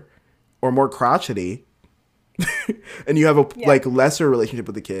older or more crotchety and you have a like lesser relationship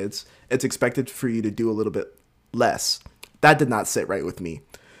with the kids, it's expected for you to do a little bit less. That did not sit right with me.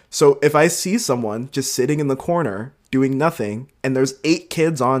 So if I see someone just sitting in the corner doing nothing and there's 8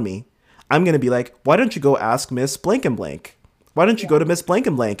 kids on me, I'm going to be like, why don't you go ask Miss Blank and Blank? Why don't you go to Miss Blank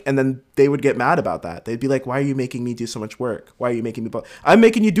and Blank? And then they would get mad about that. They'd be like, why are you making me do so much work? Why are you making me... I'm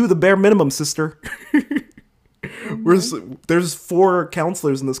making you do the bare minimum, sister. There's 4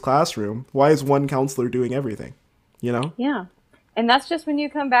 counselors in this classroom. Why is one counselor doing everything? Yeah. And that's just when you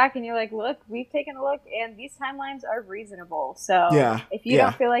come back and you're like, look, we've taken a look and these timelines are reasonable. So if you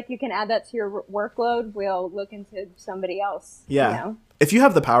don't feel like you can add that to your workload, we'll look into somebody else. Yeah. If you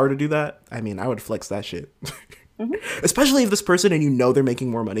have the power to do that, I mean, I would flex that shit. Especially if this person and they're making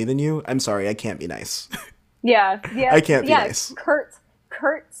more money than you. I'm sorry, I can't be nice. Yeah. I can't be nice.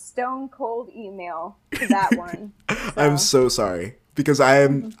 Kurt stone cold email to that one. So. I'm so sorry. Because I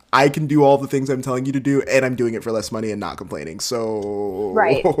can do all the things I'm telling you to do, and I'm doing it for less money and not complaining. So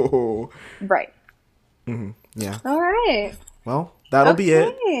right. Yeah. All right. Well, that'll be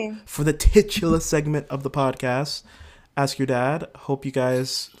it for the titular segment of the podcast. Ask Your Dad. Hope you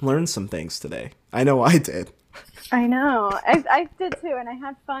guys learned some things today. I know I did. I know. I did too, and I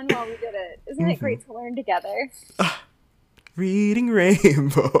had fun while we did it. Isn't it great to learn together? Reading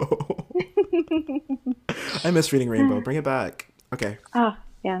Rainbow. I miss Reading Rainbow. Bring it back. Okay. Oh,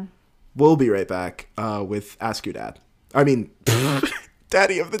 yeah. We'll be right back with Ask Your Dad. I mean,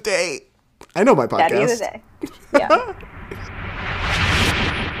 Daddy of the Day. I know my podcast. Daddy of the Day. Yeah.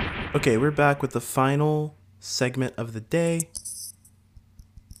 Okay, we're back with the final segment of the day.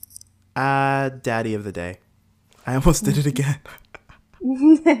 Daddy of the Day. I almost did it again.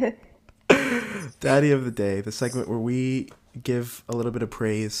 Daddy of the Day, the segment where we give a little bit of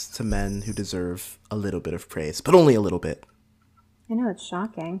praise to men who deserve a little bit of praise, but only a little bit. I know, it's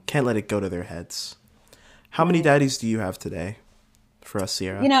shocking. Can't let it go to their heads. How many daddies do you have today for us,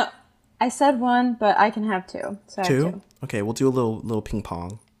 Sierra? I said 1, but I can have 2. So 2? I have 2. Okay, we'll do a little ping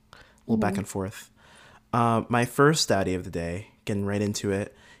pong. A little back and forth. My first daddy of the day, getting right into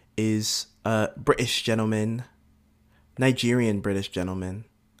it, is a British gentleman, Nigerian British gentleman,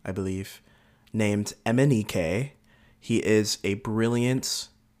 I believe, named Emenike. He is a brilliant,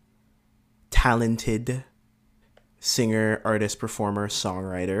 talented singer, artist, performer,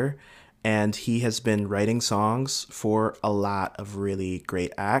 songwriter, and he has been writing songs for a lot of really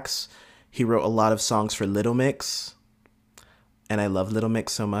great acts. He wrote a lot of songs for Little Mix, and I love Little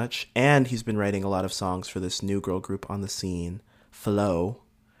Mix so much, and he's been writing a lot of songs for this new girl group on the scene, Flow,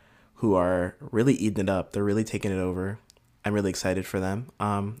 who are really eating it up. They're really taking it over. I'm really excited for them.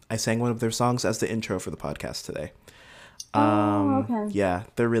 I sang one of their songs as the intro for the podcast today. Okay. Yeah,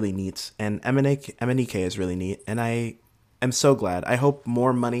 they're really neat. And Emenike is really neat. And I am so glad. I hope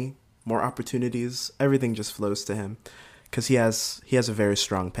more money, more opportunities, everything just flows to him. Because he has a very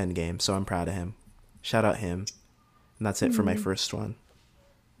strong pen game. So I'm proud of him. Shout out him. And that's it for my first one.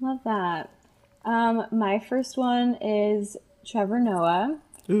 Love that. My first one is Trevor Noah.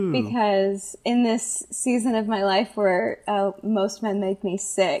 Ooh. Because in this season of my life where most men make me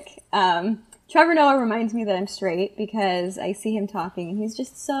sick, Trevor Noah reminds me that I'm straight because I see him talking and he's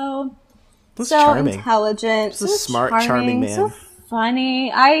just so charming. Intelligent, so smart, charming man. So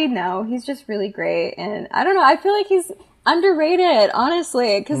funny. I know, he's just really great. And I don't know, I feel like he's underrated,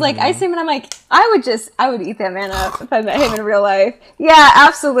 honestly. Because like I see him and I'm like, I would eat that man up if I met him in real life. Yeah,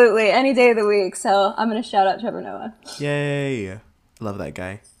 absolutely, any day of the week. So I'm gonna shout out Trevor Noah. Yay! Love that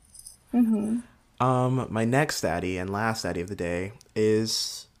guy. My next daddy and last daddy of the day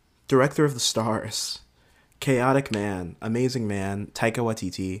is director of the stars, chaotic man, amazing man, Taika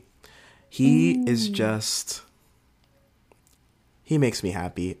Waititi. He is just. He makes me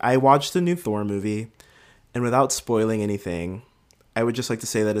happy. I watched the new Thor movie, and without spoiling anything, I would just like to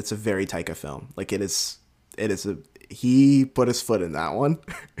say that it's a very Taika film. Like he put his foot in that one.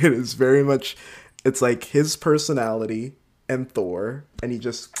 It is very much, it's like his personality and Thor, and he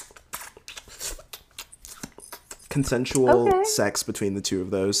just consensual sex between the two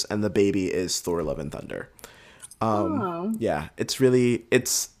of those, and the baby is Thor: Love and Thunder. Yeah, it's really,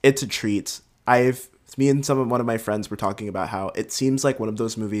 it's a treat. Me and one of my friends were talking about how it seems like one of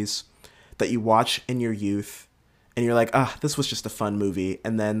those movies that you watch in your youth and you're like, this was just a fun movie.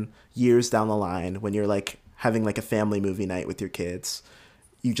 And then years down the line, when you're like having like a family movie night with your kids,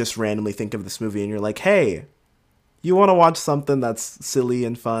 you just randomly think of this movie and you're like, hey, you want to watch something that's silly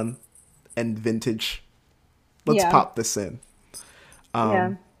and fun and vintage? Let's pop this in.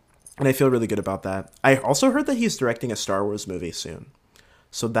 And I feel really good about that. I also heard that he's directing a Star Wars movie soon.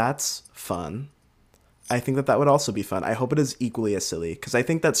 So that's fun. I think that would also be fun. I hope it is equally as silly, because I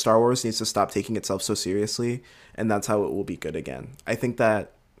think that Star Wars needs to stop taking itself so seriously, and that's how it will be good again. I think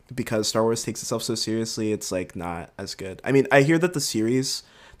that because Star Wars takes itself so seriously, it's like not as good. I mean, I hear that the series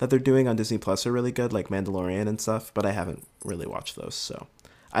that they're doing on Disney Plus are really good, like Mandalorian and stuff, but I haven't really watched those, so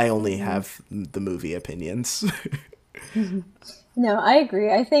I only have the movie opinions. No, I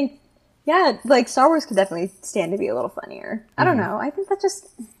agree. I think, like Star Wars could definitely stand to be a little funnier. I don't know. I think that just,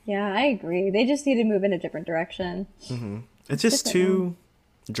 I agree. They just need to move in a different direction. It's just too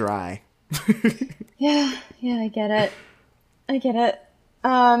dry. Yeah, I get it.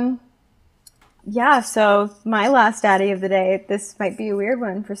 So my last daddy of the day, this might be a weird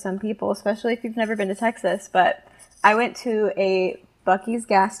one for some people, especially if you've never been to Texas, but I went to a Buc-ee's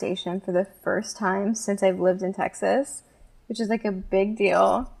gas station for the first time since I've lived in Texas, which is like a big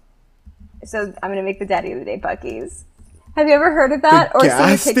deal. So I'm going to make the daddy of the day Buc-ee's. Have you ever heard of that? Or seen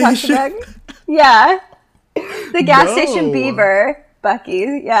a TikTok about it? Yeah. The gas station Beaver,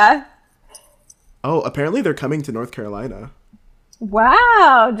 Buc-ee's, yeah. Oh, apparently they're coming to North Carolina.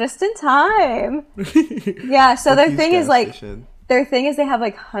 Wow, just in time. Yeah, so their thing is they have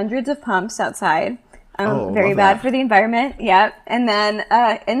like hundreds of pumps outside. Very bad for the environment. Yeah. And then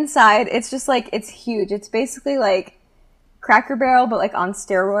inside, it's just like, it's huge. It's basically like Cracker Barrel, but like on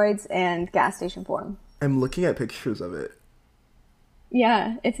steroids and gas station form. I'm looking at pictures of it.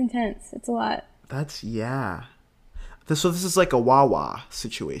 Yeah, it's intense. It's a lot. So this is like a Wawa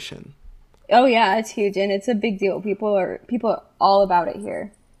situation. Oh yeah, it's huge and it's a big deal. People are all about it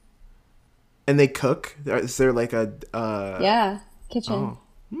here. And they cook? Is there like a kitchen.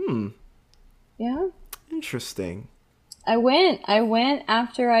 Yeah. Interesting. I went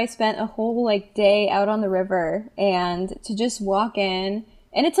after I spent a whole like day out on the river, and to just walk in,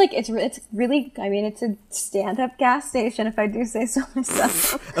 and it's like it's really, I mean, it's a stand-up gas station, if I do say so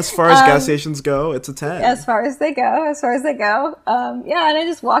myself. As far as gas stations go, it's a 10. As far as they go. And I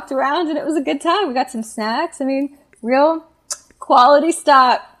just walked around and it was a good time. We got some snacks. I mean, real quality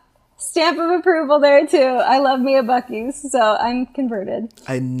stop. Stamp of approval there too. I love me a Buc-ee's, so I'm converted.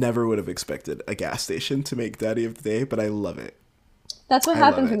 I never would have expected a gas station to make Daddy of the Day, but I love it. That's what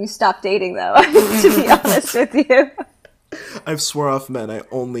happens when you stop dating, though, to be honest with you. I've swore off men. I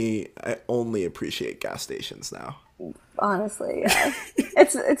only appreciate gas stations now. Honestly, yeah.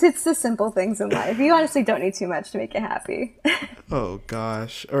 It's the simple things in life. You honestly don't need too much to make you happy. Oh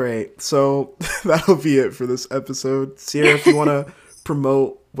gosh. All right. So that'll be it for this episode. Sierra, if you want to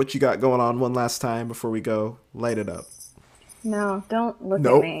promote what you got going on one last time before we go, light it up. No, don't look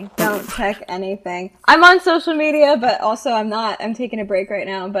at me. Don't check anything. I'm on social media, but also I'm not. I'm taking a break right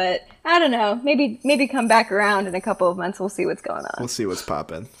now, but I don't know. Maybe come back around in a couple of months. We'll see what's going on. We'll see what's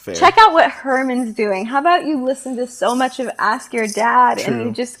popping. Fair. Check out what Herman's doing. How about you listen to so much of Ask Your Dad, and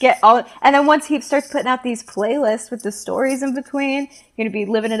you just get all, and then once he starts putting out these playlists with the stories in between, you're going to be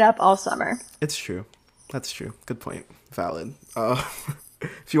living it up all summer. It's true. That's true. Good point. Valid.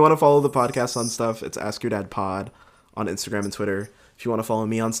 If you want to follow the podcast on stuff, it's Ask Your Dad Pod on Instagram and Twitter. If you want to follow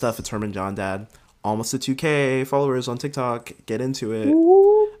me on stuff, it's Herman John Dad. Almost at 2K followers on TikTok. Get into it.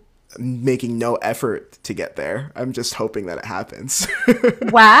 Ooh. I'm making no effort to get there. I'm just hoping that it happens.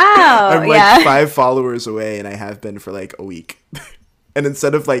 Wow. I'm like 5 followers away, and I have been for like a week. And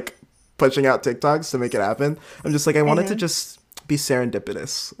instead of like pushing out TikToks to make it happen, I'm just like, I want it to just be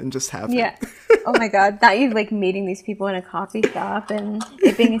serendipitous and just have Yeah. it. Oh my God. That you like meeting these people in a coffee shop and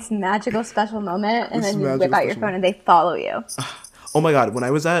it being this magical special moment, and This then you magical whip out your special phone and they follow you. Oh my God, when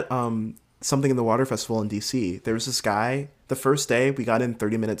I was at something in the Water Festival in DC, there was this guy, the first day we got in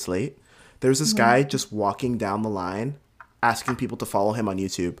 30 minutes late, there was this guy just walking down the line asking people to follow him on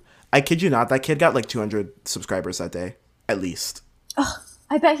YouTube. I kid you not, that kid got like 200 subscribers that day, at least.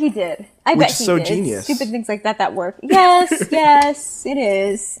 I bet he did. I Which bet is he so did. genius. Stupid things like that work. Yes, yes, it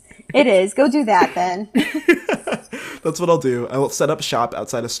is. It is. Go do that then. That's what I'll do. I'll set up shop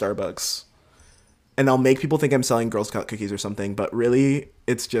outside of Starbucks. And I'll make people think I'm selling Girl Scout cookies or something, but really,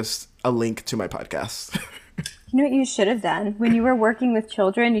 it's just a link to my podcast. You know what you should have done? When you were working with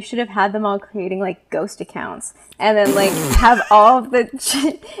children, you should have had them all creating like ghost accounts. And then like have all of the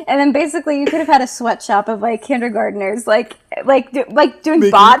and then basically you could have had a sweatshop of like kindergartners doing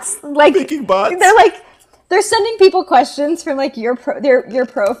bots, like making bots. They're sending people questions from like your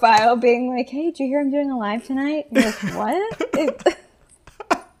profile being like, "Hey, did you hear I'm doing a live tonight?" And you're like, "What?"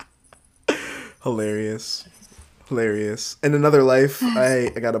 Hilarious. In another life, I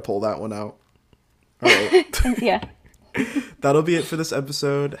gotta pull that one out. All right. Yeah. That'll be it for this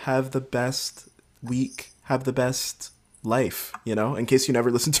episode. Have the best week. Have the best life, in case you never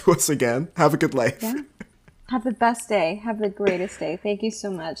listen to us again. Have a good life. Yeah. Have the best day. Have the greatest day. Thank you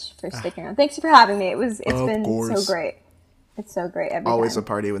so much for sticking around. Thanks for having me. It's been course. so great. It's so great every Always time. a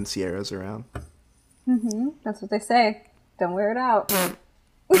party when Sierra's around. That's what they say. Don't wear it out.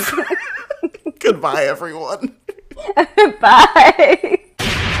 Goodbye, everyone. Bye.